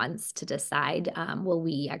couple months to decide, will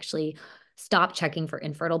we actually stop checking for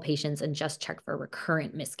infertile patients and just check for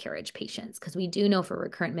recurrent miscarriage patients? Because we do know for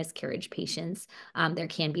recurrent miscarriage patients, there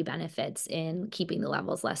can be benefits in keeping the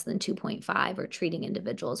levels less than 2.5 or treating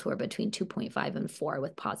individuals who are between 2.5 and 4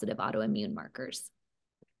 with positive autoimmune markers.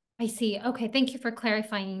 I see. Okay, thank you for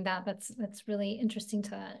clarifying that. That's really interesting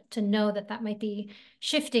to know that might be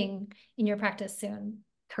shifting in your practice soon.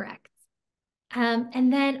 Correct.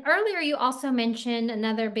 And then earlier you also mentioned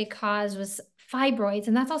another big cause was fibroids,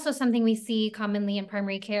 and that's also something we see commonly in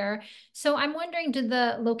primary care. So I'm wondering, do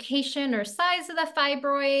the location or size of the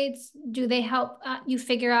fibroids, do they help you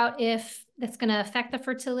figure out if that's going to affect the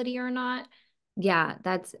fertility or not? Yeah,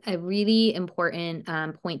 that's a really important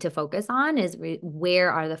point to focus on is where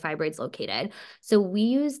are the fibroids located? So we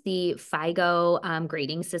use the FIGO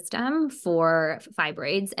grading system for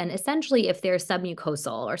fibroids. And essentially, if they're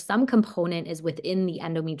submucosal or some component is within the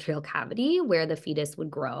endometrial cavity where the fetus would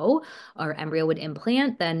grow or embryo would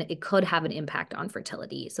implant, then it could have an impact on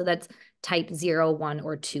fertility. So that's type 0, 1,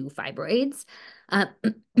 or 2 fibroids.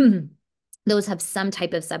 Those have some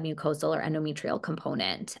type of submucosal or endometrial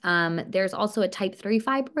component. There's also a type 3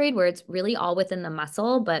 fibroid where it's really all within the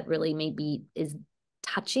muscle, but really maybe is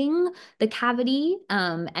touching the cavity.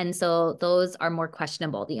 And so those are more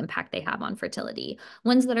questionable, the impact they have on fertility.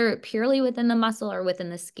 Ones that are purely within the muscle or within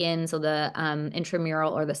the skin, so the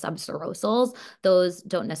intramural or the subserosals, those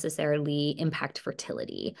don't necessarily impact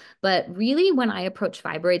fertility. But really, when I approach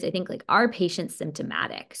fibroids, I think like, are patients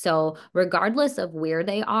symptomatic? So regardless of where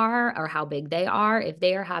they are or how big they are, if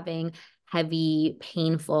they are having heavy,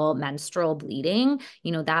 painful menstrual bleeding,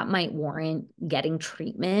 that might warrant getting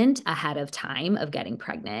treatment ahead of time of getting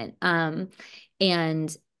pregnant.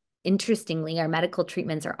 And interestingly, our medical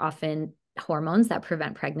treatments are often hormones that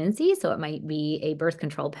prevent pregnancy. So it might be a birth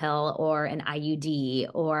control pill or an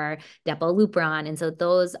IUD or Depo-Lupron. And so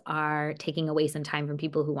those are taking away some time from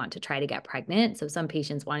people who want to try to get pregnant. So some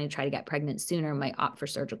patients wanting to try to get pregnant sooner might opt for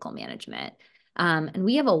surgical management. And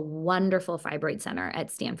we have a wonderful fibroid center at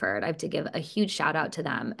Stanford. I have to give a huge shout out to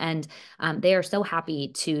them. And they are so happy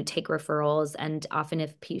to take referrals. And often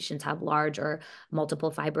if patients have large or multiple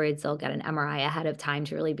fibroids, they'll get an MRI ahead of time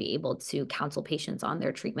to really be able to counsel patients on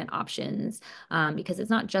their treatment options. Because it's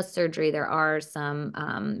not just surgery. There are some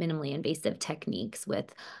minimally invasive techniques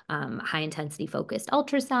with high intensity focused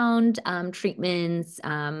ultrasound treatments,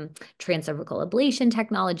 transcervical ablation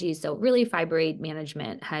technologies. So really fibroid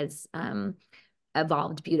management has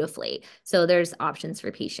evolved beautifully. So there's options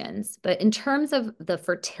for patients. But in terms of the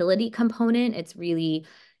fertility component, it's really,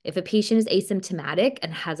 if a patient is asymptomatic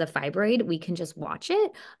and has a fibroid, we can just watch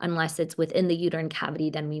it. Unless it's within the uterine cavity,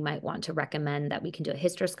 then we might want to recommend that we can do a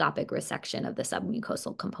hysteroscopic resection of the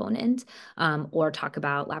submucosal component, or talk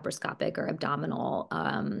about laparoscopic or abdominal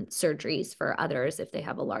surgeries for others if they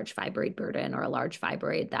have a large fibroid burden or a large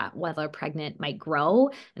fibroid that, whether pregnant, might grow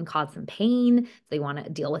and cause some pain. So they want to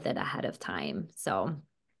deal with it ahead of time. So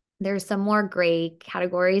There's some more gray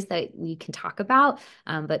categories that we can talk about,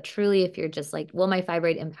 but truly, if you're just like, will my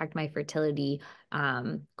fibroid impact my fertility?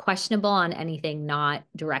 Questionable on anything not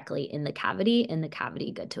directly in the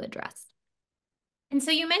cavity, good to address. And so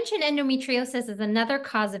you mentioned endometriosis is another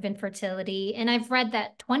cause of infertility, and I've read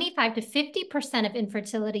that 25 to 50% of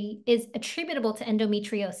infertility is attributable to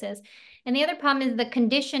endometriosis. And the other problem is the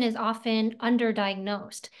condition is often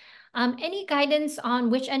underdiagnosed. Any guidance on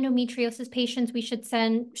which endometriosis patients we should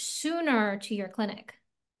send sooner to your clinic?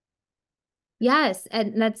 Yes,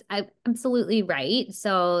 and that's absolutely right.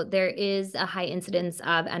 So there is a high incidence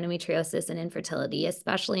of endometriosis and infertility,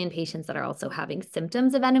 especially in patients that are also having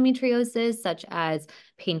symptoms of endometriosis, such as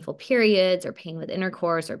painful periods or pain with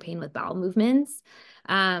intercourse or pain with bowel movements.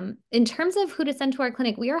 In terms of who to send to our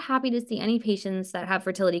clinic, we are happy to see any patients that have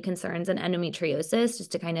fertility concerns and endometriosis,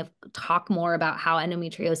 just to kind of talk more about how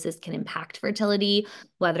endometriosis can impact fertility,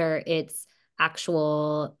 whether it's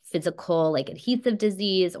actual physical like adhesive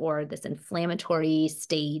disease or this inflammatory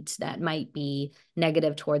state that might be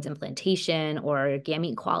negative towards implantation or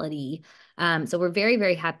gamete quality. So we're very,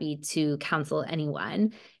 very happy to counsel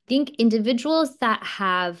anyone. I think individuals that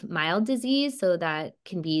have mild disease, so that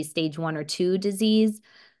can be stage 1 or 2 disease,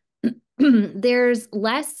 there's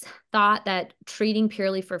less thought that treating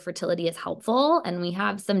purely for fertility is helpful. And we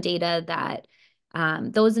have some data that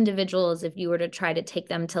those individuals, if you were to try to take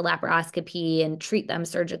them to laparoscopy and treat them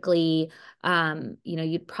surgically,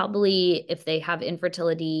 you'd probably, if they have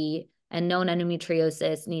infertility and known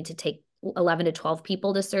endometriosis, need to take 11 to 12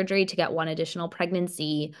 people to surgery to get 1 additional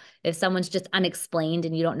pregnancy. If someone's just unexplained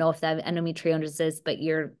and you don't know if they have endometriosis, but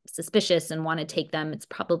you're suspicious and want to take them, it's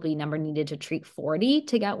probably number needed to treat 40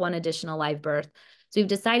 to get 1 additional live birth. So we've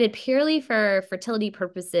decided purely for fertility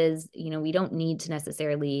purposes, we don't need to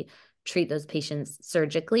necessarily treat those patients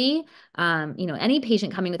surgically. Any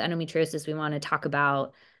patient coming with endometriosis, we want to talk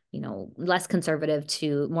about, less conservative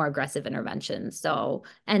to more aggressive interventions. So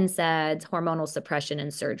NSAIDs, hormonal suppression,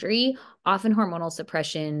 and surgery. Often hormonal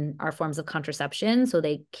suppression are forms of contraception, so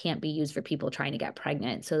they can't be used for people trying to get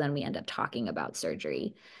pregnant. So then we end up talking about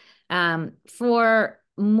surgery. For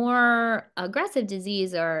more aggressive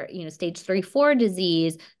disease or, stage 3, 4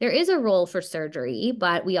 disease, there is a role for surgery,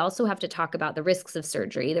 but we also have to talk about the risks of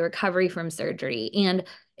surgery, the recovery from surgery. And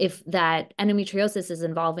if that endometriosis is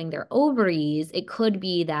involving their ovaries, it could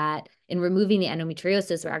be that in removing the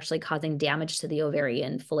endometriosis, we're actually causing damage to the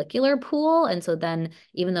ovarian follicular pool. And so then,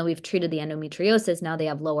 even though we've treated the endometriosis, now they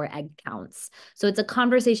have lower egg counts. So it's a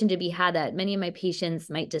conversation to be had that many of my patients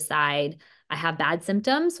might decide, I have bad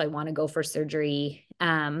symptoms, so I want to go for surgery,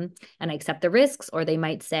 and I accept the risks. Or they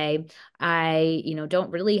might say, I,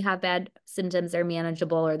 don't really have bad symptoms, they're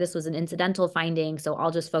manageable, or this was an incidental finding, so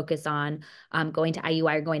I'll just focus on going to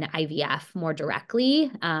IUI or going to IVF more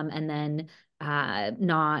directly, and then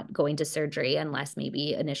not going to surgery unless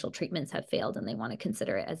maybe initial treatments have failed and they want to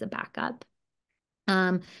consider it as a backup.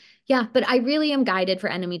 Yeah, but I really am guided for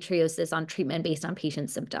endometriosis on treatment based on patient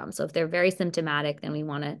symptoms. So if they're very symptomatic, then we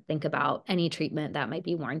want to think about any treatment that might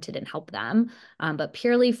be warranted and help them. But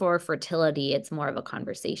purely for fertility, it's more of a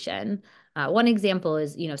conversation. One example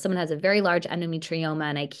is, if someone has a very large endometrioma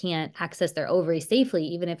and I can't access their ovary safely,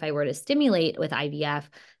 even if I were to stimulate with IVF,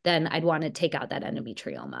 then I'd want to take out that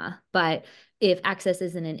endometrioma. But if access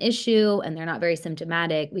isn't an issue and they're not very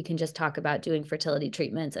symptomatic, we can just talk about doing fertility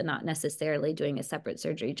treatments and not necessarily doing a separate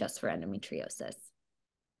surgery just for endometriosis.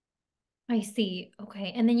 I see.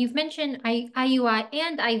 Okay. And then you've mentioned IUI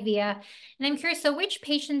and IVF. And I'm curious, so which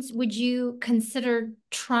patients would you consider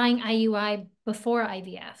trying IUI before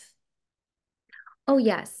IVF? Oh,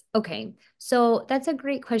 yes. Okay. So that's a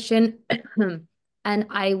great question. And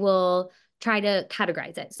I will try to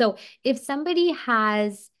categorize it. So if somebody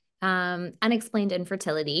has unexplained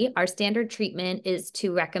infertility, our standard treatment is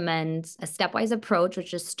to recommend a stepwise approach,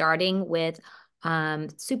 which is starting with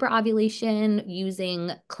superovulation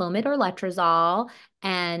using Clomid or letrozole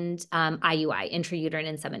and IUI, intrauterine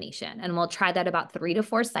insemination. And we'll try that about 3 to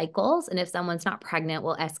 4 cycles. And if someone's not pregnant,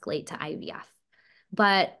 we'll escalate to IVF.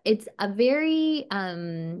 But it's a very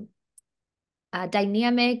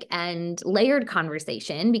dynamic and layered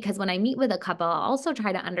conversation, because when I meet with a couple, I'll also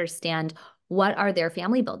try to understand what are their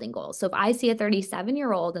family building goals. So if I see a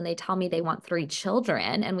 37-year-old and they tell me they want 3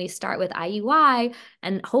 children and we start with IUI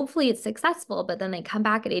and hopefully it's successful, but then they come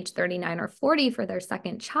back at age 39 or 40 for their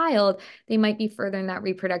second child, they might be further in that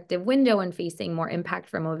reproductive window and facing more impact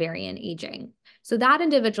from ovarian aging. So that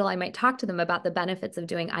individual, I might talk to them about the benefits of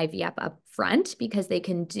doing IVF up front, because they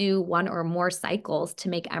can do 1 or more cycles to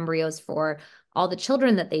make embryos for all the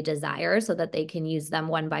children that they desire, so that they can use them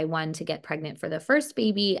 1 by 1 to get pregnant for the first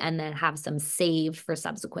baby and then have some saved for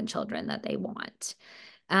subsequent children that they want.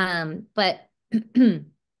 But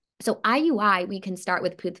so IUI, we can start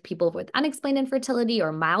with people with unexplained infertility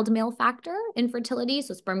or mild male factor infertility.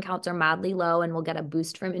 So sperm counts are mildly low and we'll get a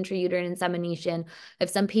boost from intrauterine insemination.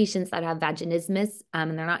 If some patients that have vaginismus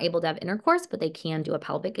and they're not able to have intercourse, but they can do a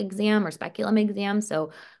pelvic exam or speculum exam.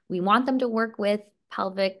 So we want them to work with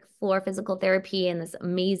pelvic floor physical therapy and this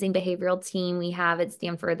amazing behavioral team we have at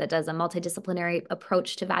Stanford that does a multidisciplinary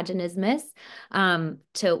approach to vaginismus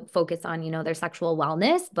to focus on, their sexual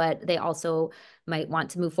wellness, but they also might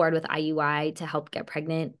want to move forward with IUI to help get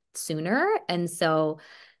pregnant sooner. And so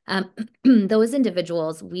those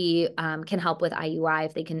individuals, we can help with IUI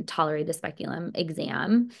if they can tolerate a speculum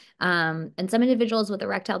exam. And some individuals with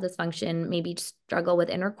erectile dysfunction maybe struggle with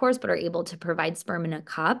intercourse, but are able to provide sperm in a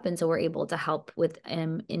cup. And so we're able to help with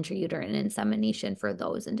intrauterine insemination for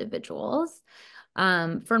those individuals.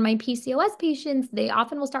 For my PCOS patients, they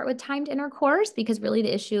often will start with timed intercourse because really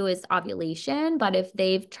the issue is ovulation. But if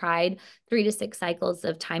they've tried 3 to 6 cycles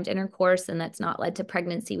of timed intercourse and that's not led to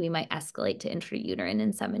pregnancy, we might escalate to intrauterine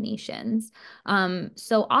inseminations.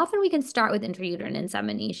 So often we can start with intrauterine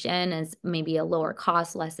insemination as maybe a lower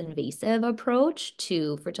cost, less invasive approach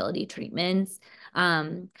to fertility treatments.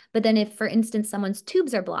 But then if, for instance, someone's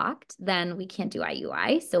tubes are blocked, then we can't do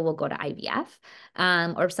IUI. So we'll go to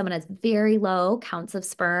IVF. Or if someone has very low counts of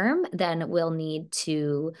sperm, then we'll need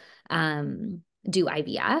to do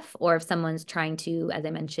IVF. Or if someone's trying to, as I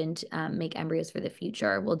mentioned, make embryos for the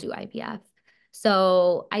future, we'll do IVF.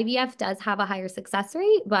 So IVF does have a higher success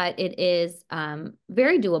rate, but it is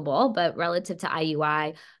very doable. But relative to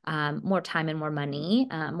IUI, more time and more money,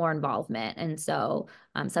 more involvement. And so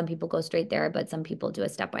some people go straight there, but some people do a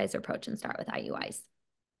stepwise approach and start with IUIs.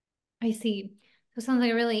 I see. So it sounds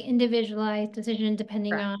like a really individualized decision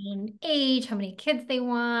depending Correct. on age, how many kids they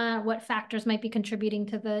want, what factors might be contributing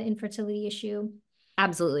to the infertility issue.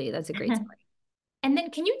 Absolutely. That's a great summary. And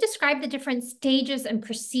then can you describe the different stages and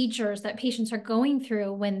procedures that patients are going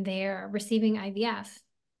through when they're receiving IVF?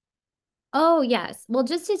 Oh, yes. Well,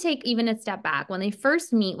 just to take even a step back, when they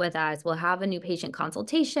first meet with us, we'll have a new patient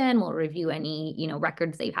consultation. We'll review any,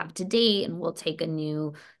 records they have to date, and we'll take a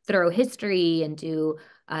new thorough history and do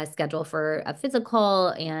a schedule for a physical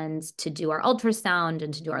and to do our ultrasound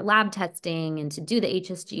and to do our lab testing and to do the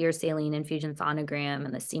HSG or saline infusion sonogram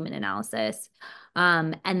and the semen analysis.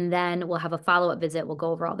 And then we'll have a follow-up visit. We'll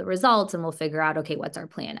go over all the results and we'll figure out, okay, what's our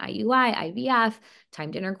plan? IUI, IVF,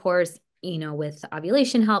 timed intercourse, with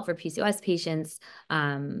ovulation help for PCOS patients.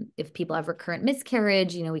 If people have recurrent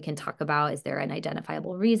miscarriage, we can talk about, is there an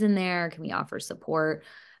identifiable reason there? Can we offer support?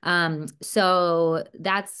 So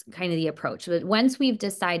that's kind of the approach. But once we've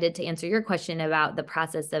decided to answer your question about the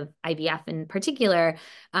process of IVF in particular,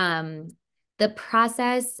 the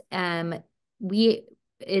process,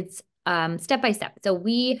 it's step by step. So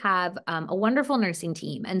we have a wonderful nursing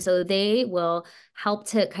team. And so they will help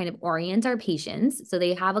to kind of orient our patients. So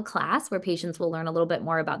they have a class where patients will learn a little bit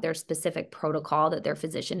more about their specific protocol that their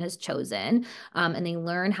physician has chosen. And they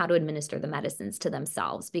learn how to administer the medicines to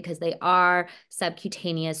themselves because they are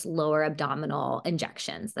subcutaneous lower abdominal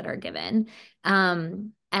injections that are given.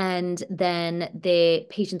 And then the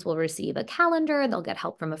patients will receive a calendar. They'll get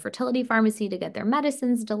help from a fertility pharmacy to get their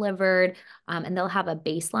medicines delivered. And they'll have a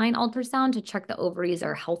baseline ultrasound to check the ovaries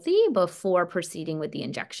are healthy before proceeding with the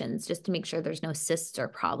injections, just to make sure there's no cysts or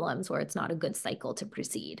problems where it's not a good cycle to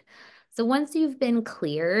proceed. So once you've been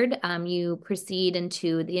cleared, you proceed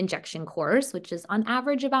into the injection course, which is on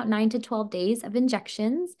average about 9 to 12 days of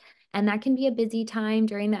injections. And that can be a busy time.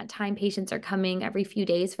 During that time, patients are coming every few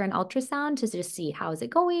days for an ultrasound to just see how is it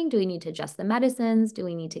going? Do we need to adjust the medicines? Do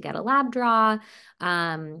we need to get a lab draw?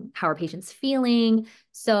 How are patients feeling?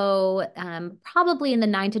 So probably in the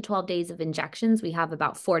 9 to 12 days of injections, we have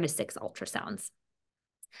about 4 to 6 ultrasounds.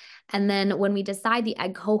 And then when we decide the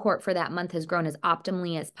egg cohort for that month has grown as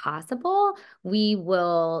optimally as possible, we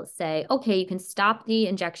will say, okay, you can stop the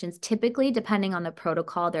injections. Typically, depending on the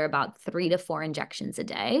protocol, they're about 3 to 4 injections a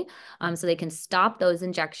day. So they can stop those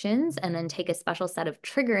injections and then take a special set of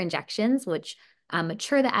trigger injections, which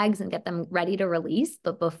mature the eggs and get them ready to release.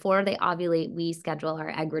 But before they ovulate, we schedule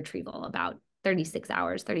our egg retrieval about 36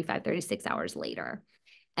 hours, 36 hours later.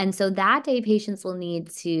 And so that day, patients will need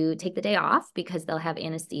to take the day off because they'll have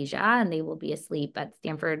anesthesia and they will be asleep. At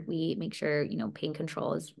Stanford, we make sure, pain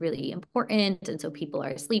control is really important. And so people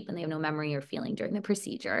are asleep and they have no memory or feeling during the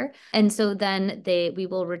procedure. And so then we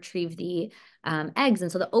will retrieve the eggs. And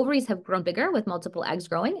so the ovaries have grown bigger with multiple eggs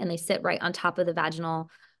growing and they sit right on top of the vaginal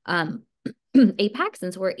apex.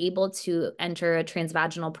 And so we're able to enter a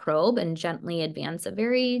transvaginal probe and gently advance a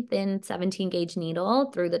very thin 17 gauge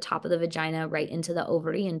needle through the top of the vagina right into the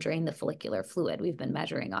ovary and drain the follicular fluid we've been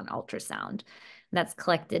measuring on ultrasound. That's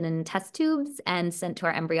collected in test tubes and sent to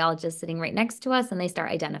our embryologist sitting right next to us, and they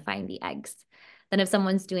start identifying the eggs. Then if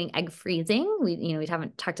someone's doing egg freezing, we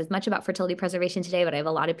haven't talked as much about fertility preservation today, but I have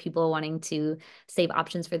a lot of people wanting to save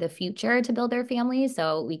options for the future to build their families.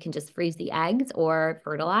 So we can just freeze the eggs or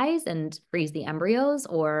fertilize and freeze the embryos,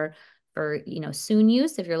 or for, soon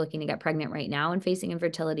use if you're looking to get pregnant right now and facing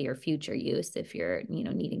infertility, or future use if you're,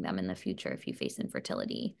 needing them in the future if you face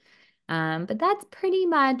infertility. But that's pretty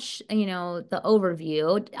much, the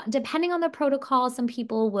overview. Depending on the protocol, some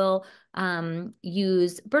people will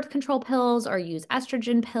use birth control pills or use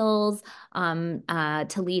estrogen pills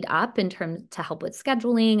to lead up in terms to help with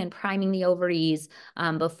scheduling and priming the ovaries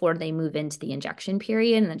before they move into the injection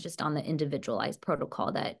period. And then just on the individualized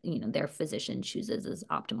protocol that, their physician chooses is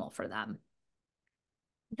optimal for them.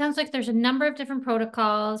 It sounds like there's a number of different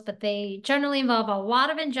protocols, but they generally involve a lot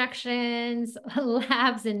of injections,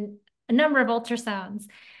 labs, and a number of ultrasounds.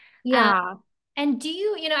 Yeah. And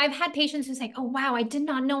I've had patients who say, oh, wow, I did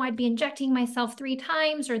not know I'd be injecting myself 3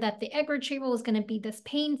 times, or that the egg retrieval was going to be this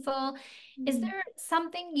painful. Is there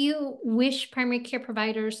something you wish primary care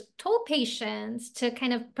providers told patients to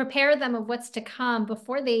kind of prepare them of what's to come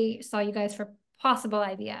before they saw you guys for possible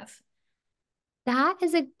IVF? That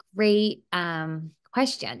is a great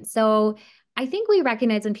question. So I think we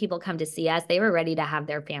recognize when people come to see us, they were ready to have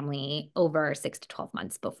their family over 6 to 12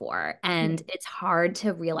 months before. And it's hard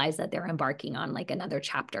to realize that they're embarking on like another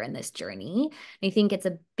chapter in this journey. I think it's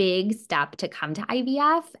a big step to come to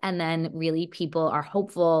IVF. And then really people are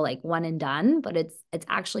hopeful, like one and done, but it's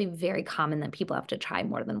actually very common that people have to try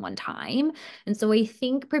more than one time. And so I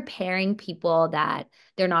think preparing people that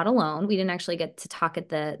they're not alone. We didn't actually get to talk at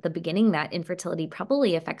the beginning that infertility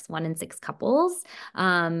probably affects 1 in 6 couples.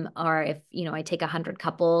 Or if, I take 100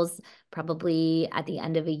 couples, probably at the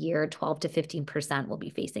end of a year, 12 to 15% will be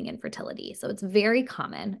facing infertility. So it's very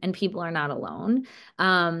common and people are not alone.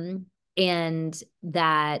 And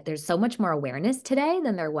that there's so much more awareness today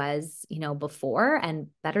than there was, before, and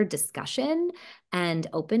better discussion and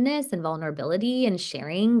openness and vulnerability and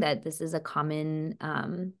sharing that this is a common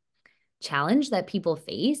challenge that people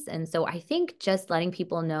face. And so I think just letting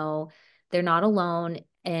people know they're not alone,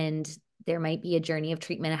 and there might be a journey of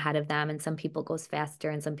treatment ahead of them. And some people goes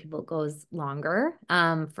faster and some people goes longer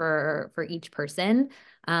for each person.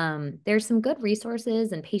 There's some good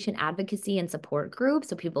resources and patient advocacy and support groups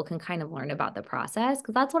so people can kind of learn about the process.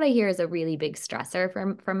 Because that's what I hear is a really big stressor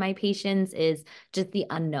from my patients, is just the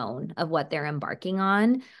unknown of what they're embarking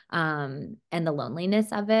on and the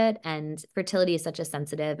loneliness of it. And fertility is such a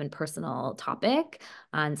sensitive and personal topic.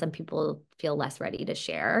 And some people feel less ready to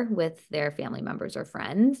share with their family members or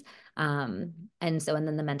friends. And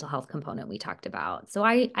then the mental health component we talked about. So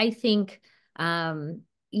I think,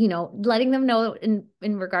 letting them know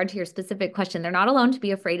in regard to your specific question, they're not alone to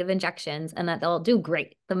be afraid of injections and that they'll do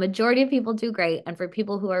great. The majority of people do great. And for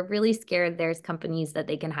people who are really scared, there's companies that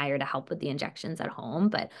they can hire to help with the injections at home,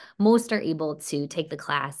 but most are able to take the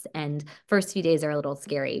class, and first few days are a little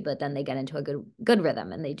scary, but then they get into a good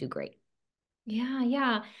rhythm and they do great.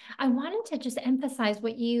 Yeah. I wanted to just emphasize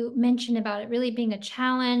what you mentioned about it really being a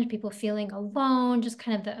challenge, people feeling alone, just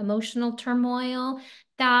kind of the emotional turmoil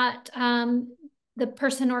that the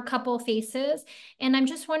person or couple faces. And I'm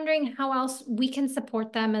just wondering how else we can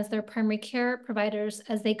support them as their primary care providers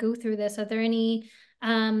as they go through this. Are there any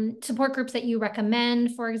support groups that you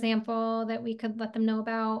recommend, for example, that we could let them know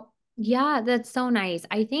about? Yeah, that's so nice.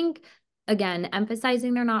 I think, again,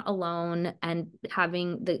 emphasizing they're not alone and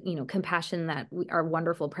having the, compassion that our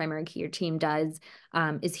wonderful primary care team does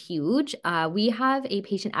is huge. We have a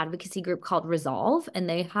patient advocacy group called Resolve, and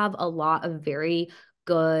they have a lot of very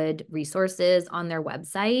good resources on their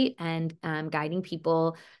website, and guiding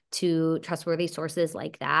people to trustworthy sources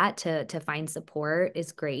like that to find support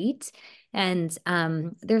is great. And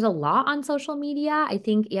there's a lot on social media. I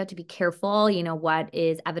think you have to be careful, what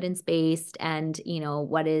is evidence-based and,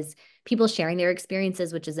 what is people sharing their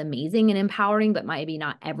experiences, which is amazing and empowering, but maybe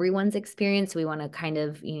not everyone's experience. We want to kind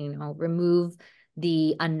of, remove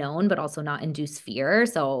the unknown, but also not induce fear.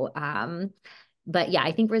 So, but yeah,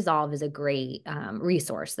 I think Resolve is a great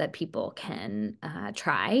resource that people can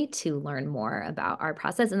try to learn more about our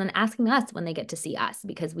process, and then asking us when they get to see us,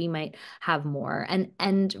 because we might have more.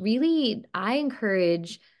 And really, I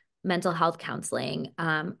encourage mental health counseling.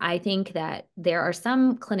 I think that there are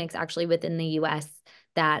some clinics actually within the US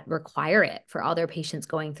that require it for all their patients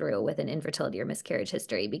going through with an infertility or miscarriage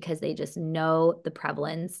history, because they just know the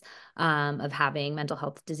prevalence of having mental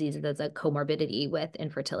health diseases as a comorbidity with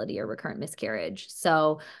infertility or recurrent miscarriage.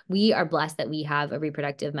 So we are blessed that we have a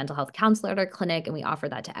reproductive mental health counselor at our clinic, and we offer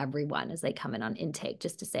that to everyone as they come in on intake,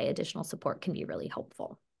 just to say additional support can be really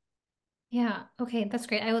helpful. Yeah. Okay. That's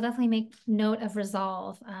great. I will definitely make note of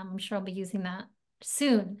Resolve. I'm sure I'll be using that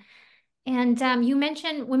soon. And you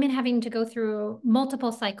mentioned women having to go through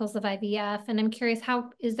multiple cycles of IVF, and I'm curious,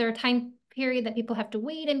 how is there a time period that people have to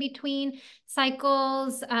wait in between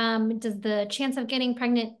cycles? Does the chance of getting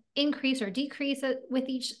pregnant increase or decrease with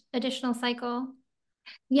each additional cycle?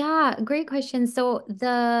 Yeah, great question. So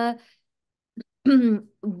the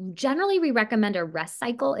generally we recommend a rest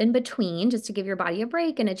cycle in between just to give your body a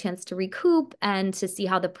break and a chance to recoup and to see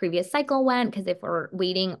how the previous cycle went. Because if we're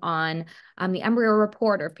waiting on the embryo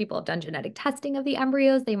report, or if people have done genetic testing of the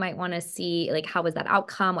embryos, they might want to see like how was that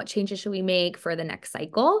outcome, what changes should we make for the next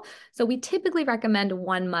cycle. So we typically recommend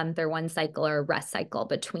 1 month or one cycle or rest cycle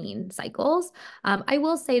between cycles. I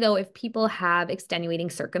will say though, if people have extenuating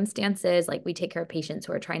circumstances, like we take care of patients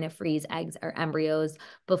who are trying to freeze eggs or embryos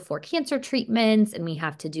before cancer treatments and we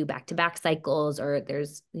have to do back-to-back cycles, or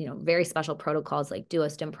there's very special protocols like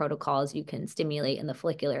duostim protocols. You can stimulate in the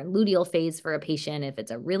follicular and luteal phase for a patient if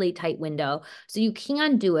it's a really tight window. So you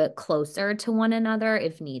can do it closer to one another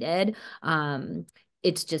if needed.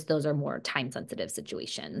 It's just those are more time sensitive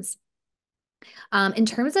situations. In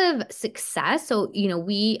terms of success, so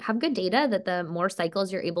we have good data that the more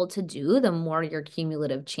cycles you're able to do, the more your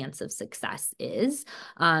cumulative chance of success is.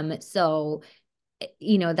 So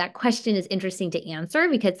that question is interesting to answer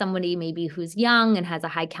because somebody maybe who's young and has a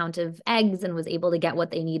high count of eggs and was able to get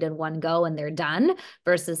what they need in one go and they're done,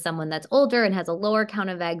 versus someone that's older and has a lower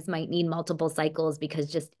count of eggs might need multiple cycles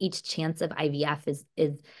because just each chance of IVF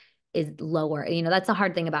is lower. That's a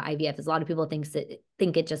hard thing about IVF is a lot of people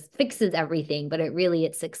think it just fixes everything, but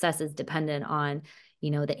its success is dependent on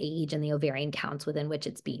the age and the ovarian counts within which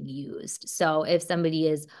it's being used. So if somebody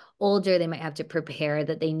is older, they might have to prepare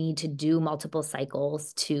that they need to do multiple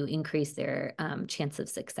cycles to increase their chance of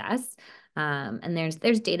success. And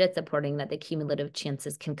there's data supporting that the cumulative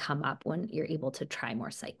chances can come up when you're able to try more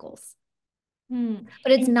cycles. Hmm.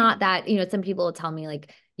 But it's And not that, some people will tell me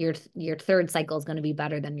like your third cycle is going to be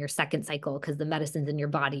better than your second cycle because the medicine's in your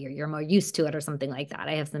body or you're more used to it or something like that.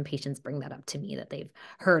 I have some patients bring that up to me that they've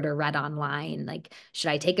heard or read online. Like, should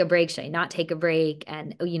I take a break? Should I not take a break?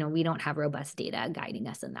 And, we don't have robust data guiding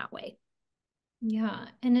us in that way. yeah.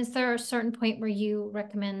 And is there a certain point where you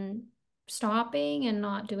recommend stopping and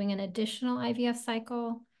not doing an additional IVF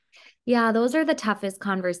cycle? Yeah, those are the toughest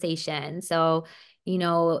conversations. So,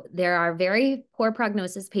 there are very poor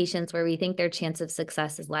prognosis patients where we think their chance of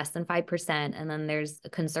success is less than 5%. And then there's a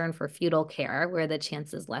concern for fetal care where the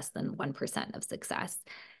chance is less than 1% of success.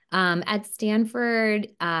 At Stanford,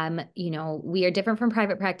 we are different from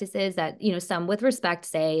private practices that, some with respect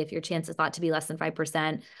say if your chance is thought to be less than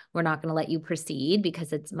 5%, we're not going to let you proceed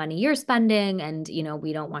because it's money you're spending. And,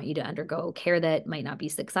 we don't want you to undergo care that might not be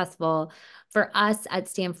successful. For us at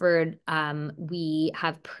Stanford, we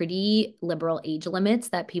have pretty liberal age limits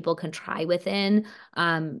that people can try within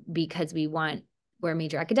because we're a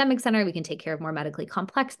major academic center. We can take care of more medically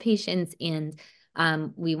complex patients, and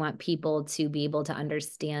we want people to be able to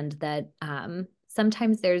understand that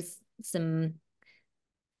sometimes there's some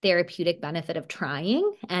therapeutic benefit of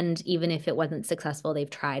trying, and even if it wasn't successful, they've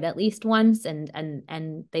tried at least once,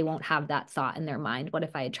 and they won't have that thought in their mind, what if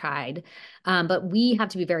I had tried? But we have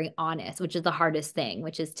to be very honest, which is the hardest thing,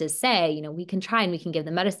 which is to say, we can try and we can give the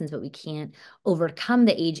medicines, but we can't overcome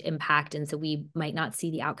the age impact, and so we might not see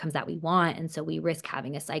the outcomes that we want, and so we risk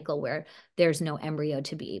having a cycle where there's no embryo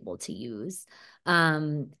to be able to use.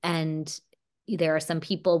 And there are some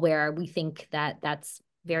people where we think that that's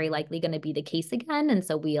very likely going to be the case again. And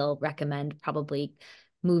so we'll recommend probably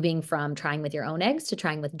moving from trying with your own eggs to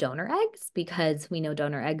trying with donor eggs, because we know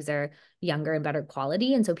donor eggs are younger and better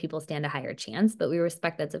quality. And so people stand a higher chance, but we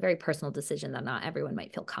respect that's a very personal decision that not everyone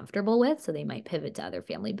might feel comfortable with. So they might pivot to other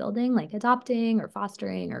family building, like adopting or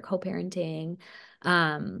fostering or co-parenting.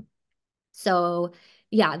 So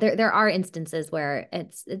yeah, there are instances where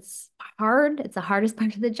it's hard. It's the hardest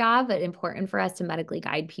part of the job, but important for us to medically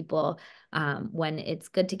guide people when it's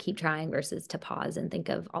good to keep trying versus to pause and think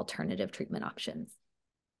of alternative treatment options.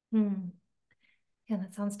 Hmm. Yeah,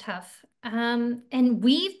 that sounds tough. And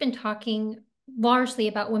we've been talking largely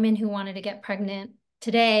about women who wanted to get pregnant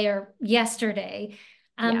today or yesterday.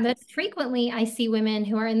 Yes. But frequently I see women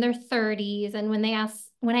who are in their 30s, and when I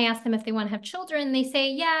ask them if they want to have children, they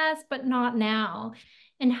say yes, but not now.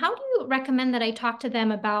 And how do you recommend that I talk to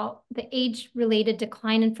them about the age-related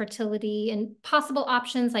decline in fertility and possible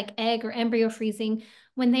options like egg or embryo freezing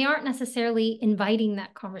when they aren't necessarily inviting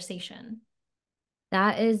that conversation?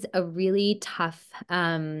 That is a really tough,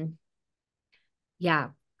 yeah,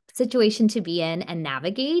 situation to be in and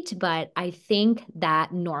navigate. But I think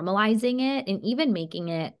that normalizing it and even making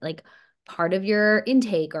it like part of your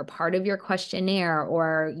intake or part of your questionnaire,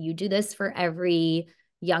 or you do this for every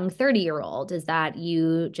young 30-year-old, is that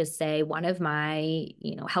you just say, one of my,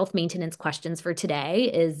 health maintenance questions for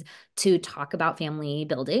today is to talk about family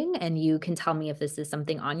building. And you can tell me if this is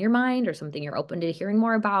something on your mind or something you're open to hearing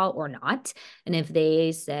more about or not. And if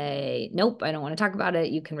they say, nope, I don't want to talk about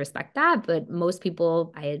it, you can respect that. But most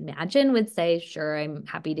people, I imagine, would say, sure, I'm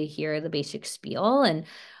happy to hear the basic spiel. And,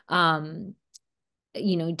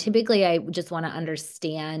 typically I just want to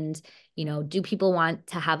understand, do people want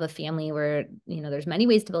to have a family where, there's many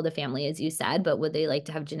ways to build a family, as you said, but would they like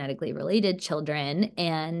to have genetically related children?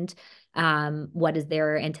 And what is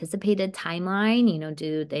their anticipated timeline?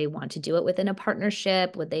 Do they want to do it within a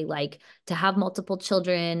partnership? Would they like to have multiple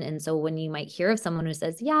children? And so when you might hear of someone who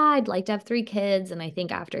says, yeah, I'd like to have 3 kids, and I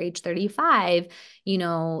think after age 35,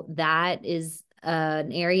 that is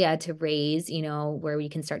an area to raise, where we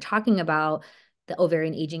can start talking about the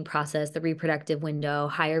ovarian aging process, the reproductive window,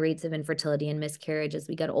 higher rates of infertility and miscarriage as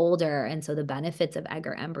we get older. And so the benefits of egg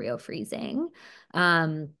or embryo freezing.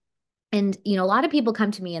 And, a lot of people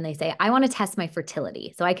come to me and they say, I want to test my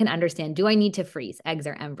fertility so I can understand, do I need to freeze eggs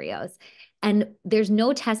or embryos? And there's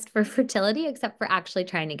no test for fertility except for actually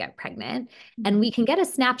trying to get pregnant. And we can get a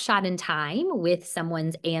snapshot in time with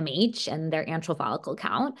someone's AMH and their antral follicle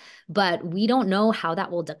count, but we don't know how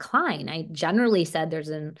that will decline. I generally said there's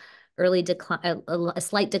an early decline, a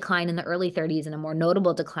slight decline in the early 30s and a more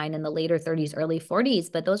notable decline in the later 30s, early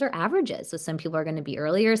 40s, but those are averages. So some people are going to be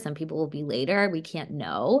earlier, some people will be later. We can't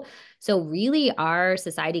know. So really our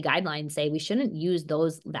society guidelines say we shouldn't use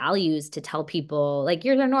those values to tell people like,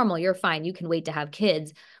 you're normal, you're fine, you can wait to have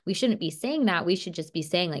kids. We shouldn't be saying that. We should just be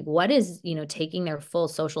saying like, what is, taking their full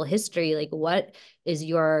social history, like what is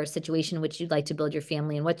your situation in which you'd like to build your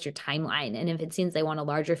family and what's your timeline? And if it seems they want a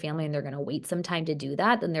larger family and they're going to wait some time to do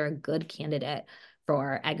that, then they're a good candidate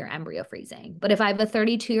for egg or embryo freezing. But if I have a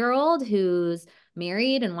 32-year-old who's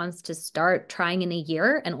married and wants to start trying in a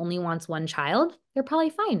year and only wants 1 child, they're probably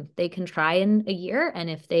fine. They can try in a year. And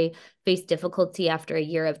if they face difficulty after a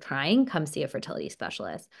year of trying, come see a fertility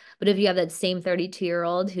specialist. But if you have that same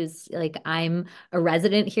 32-year-old who's like, I'm a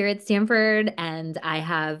resident here at Stanford and I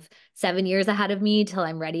have 7 years ahead of me till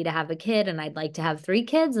I'm ready to have a kid and I'd like to have 3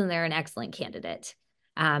 kids, and they're an excellent candidate.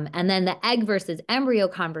 And then the egg versus embryo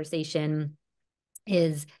conversation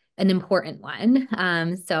is an important one.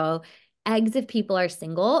 So eggs, if people are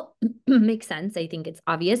single, makes sense. I think it's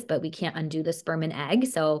obvious, but we can't undo the sperm and egg.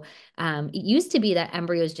 So it used to be that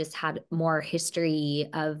embryos just had more history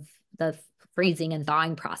of the freezing and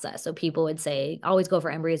thawing process. So people would say, always go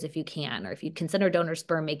for embryos if you can, or if you consider donor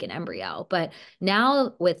sperm, make an embryo. But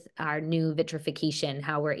now with our new vitrification,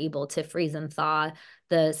 how we're able to freeze and thaw,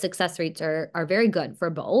 the success rates are very good for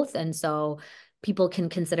both. And so people can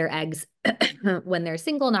consider eggs when they're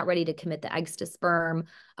single, not ready to commit the eggs to sperm.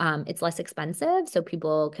 It's less expensive, so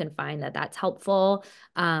people can find that that's helpful.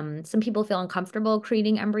 Some people feel uncomfortable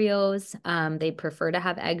creating embryos. They prefer to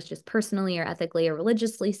have eggs just personally or ethically or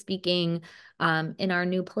religiously speaking. In our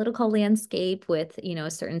new political landscape with,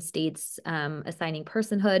 certain states assigning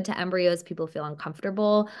personhood to embryos, people feel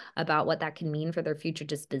uncomfortable about what that can mean for their future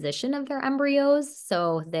disposition of their embryos.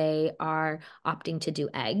 So they are opting to do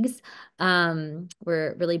eggs.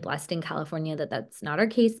 We're really blessed in California that that's not our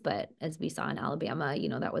case, but as we saw in Alabama,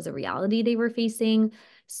 that was a reality they were facing.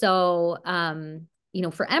 So,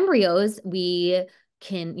 for embryos, we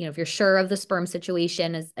can, if you're sure of the sperm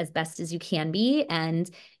situation as best as you can be, and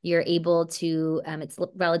you're able to, it's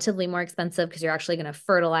relatively more expensive because you're actually going to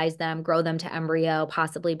fertilize them, grow them to embryo,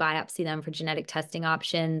 possibly biopsy them for genetic testing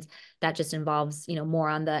options. That just involves, more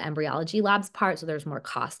on the embryology lab's part. So there's more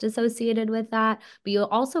cost associated with that. But you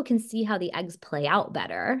also can see how the eggs play out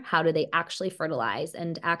better. How do they actually fertilize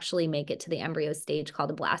and actually make it to the embryo stage called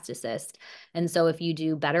a blastocyst? And so if you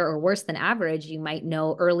do better or worse than average, you might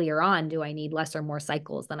know earlier on, do I need less or more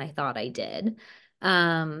cycles than I thought I did?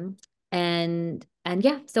 And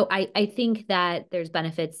yeah, so I think that there's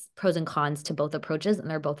benefits, pros and cons to both approaches, and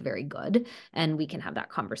they're both very good. And we can have that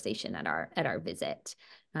conversation at our visit.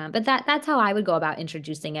 But that's how I would go about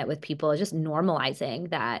introducing it with people, just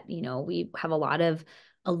normalizing that, we have a lot of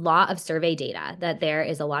survey data that there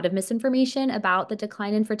is a lot of misinformation about the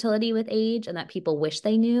decline in fertility with age, and that people wish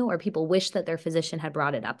they knew, or people wish that their physician had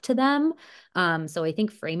brought it up to them. So I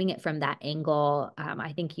think framing it from that angle,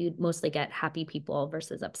 I think you'd mostly get happy people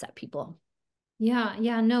versus upset people.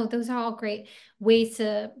 Yeah, no, those are all great ways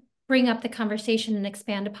to bring up the conversation and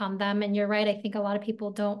expand upon them. And you're right, I think a lot of people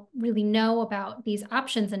don't really know about these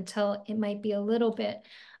options until it might be a little bit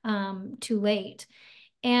too late.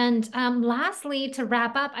 And lastly, to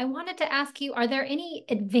wrap up, I wanted to ask you, are there any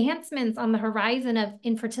advancements on the horizon of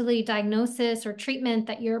infertility diagnosis or treatment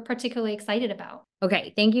that you're particularly excited about?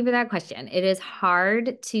 Okay, thank you for that question. It is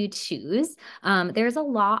hard to choose. There's a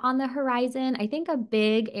lot on the horizon. I think a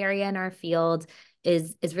big area in our field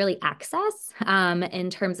is really access in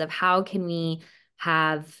terms of how can we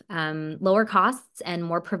have lower costs and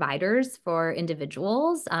more providers for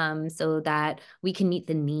individuals so that we can meet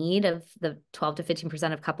the need of the 12 to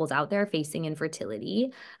 15% of couples out there facing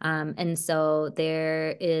infertility. And so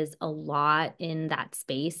there is a lot in that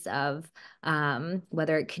space of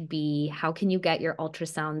whether it could be how can you get your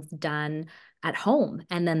ultrasounds done at home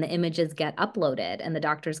and then the images get uploaded and the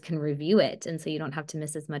doctors can review it. And so you don't have to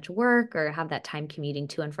miss as much work or have that time commuting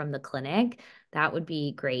to and from the clinic. That would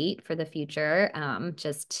be great for the future,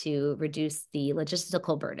 just to reduce the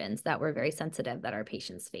logistical burdens that we're very sensitive that our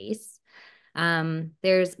patients face.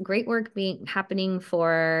 There's great work happening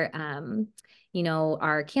for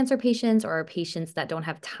our cancer patients or our patients that don't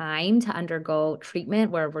have time to undergo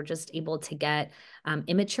treatment where we're just able to get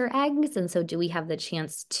immature eggs. And so do we have the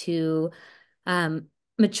chance to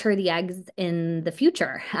mature the eggs in the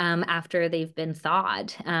future after they've been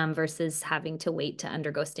thawed versus having to wait to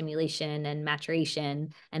undergo stimulation and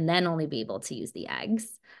maturation and then only be able to use the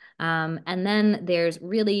eggs. And then there's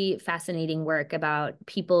really fascinating work about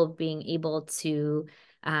people being able to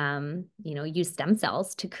use stem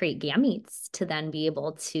cells to create gametes to then be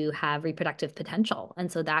able to have reproductive potential.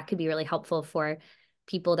 And so that could be really helpful for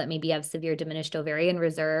people that maybe have severe diminished ovarian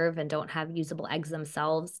reserve and don't have usable eggs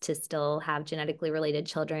themselves to still have genetically related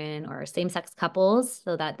children, or same-sex couples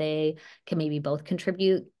so that they can maybe both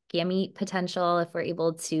contribute gamete potential if we're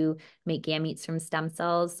able to make gametes from stem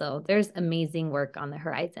cells. So there's amazing work on the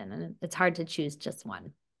horizon, and it's hard to choose just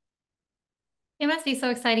one. It must be so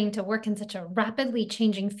exciting to work in such a rapidly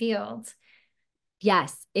changing field.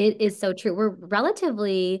 Yes, it is so true. We're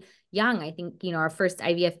relatively young. I think, our first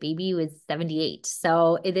IVF baby was 78.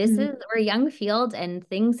 So we're a young field and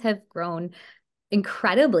things have grown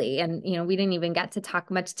incredibly. And, we didn't even get to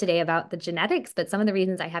talk much today about the genetics, but some of the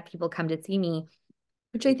reasons I have people come to see me,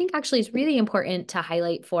 which I think actually is really important to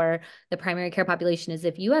highlight for the primary care population, is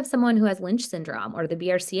if you have someone who has Lynch syndrome or the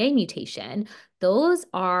BRCA mutation, those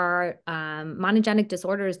are monogenic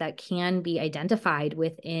disorders that can be identified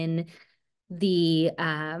within the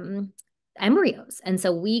embryos. And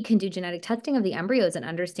so we can do genetic testing of the embryos and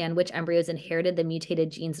understand which embryos inherited the mutated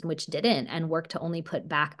genes and which didn't, and work to only put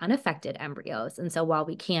back unaffected embryos. And so while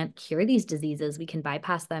we can't cure these diseases, we can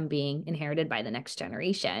bypass them being inherited by the next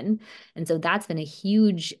generation. And so that's been a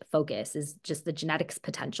huge focus, is just the genetics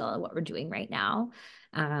potential of what we're doing right now.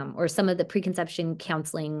 Or some of the preconception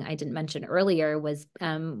counseling I didn't mention earlier was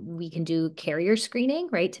we can do carrier screening,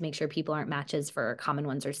 right, to make sure people aren't matches for common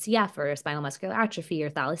ones, or CF or spinal muscular atrophy or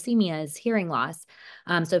thalassemias, hearing loss.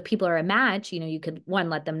 So if people are a match, you could, one,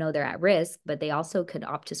 let them know they're at risk, but they also could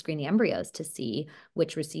opt to screen the embryos to see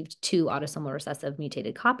which received 2 autosomal recessive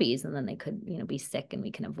mutated copies, and then they could, be sick, and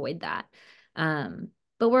we can avoid that.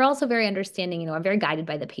 But we're also very understanding, I'm very guided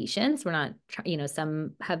by the patients. We're not,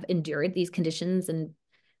 some have endured these conditions and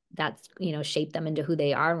that's, shaped them into who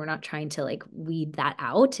they are. And we're not trying to weed that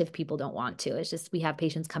out if people don't want to. It's just, we have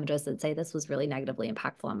patients come to us that say, this was really negatively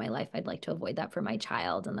impactful on my life. I'd like to avoid that for my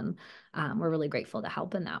child. And then we're really grateful to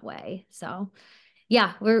help in that way. So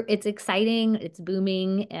yeah, it's exciting. It's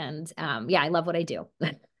booming. And I love what I do.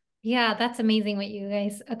 Yeah, that's amazing what you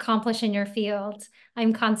guys accomplish in your field.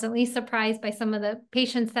 I'm constantly surprised by some of the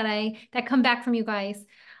patients that come back from you guys.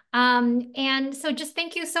 And so just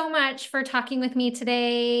thank you so much for talking with me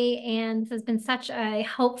today. And this has been such a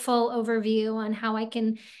helpful overview on how I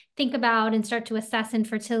can think about and start to assess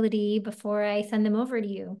infertility before I send them over to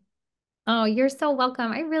you. Oh, you're so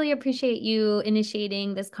welcome. I really appreciate you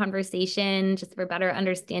initiating this conversation just for better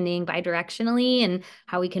understanding bidirectionally and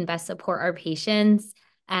how we can best support our patients.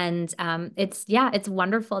 And it's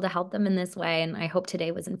wonderful to help them in this way. And I hope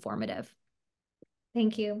today was informative.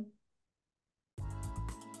 Thank you.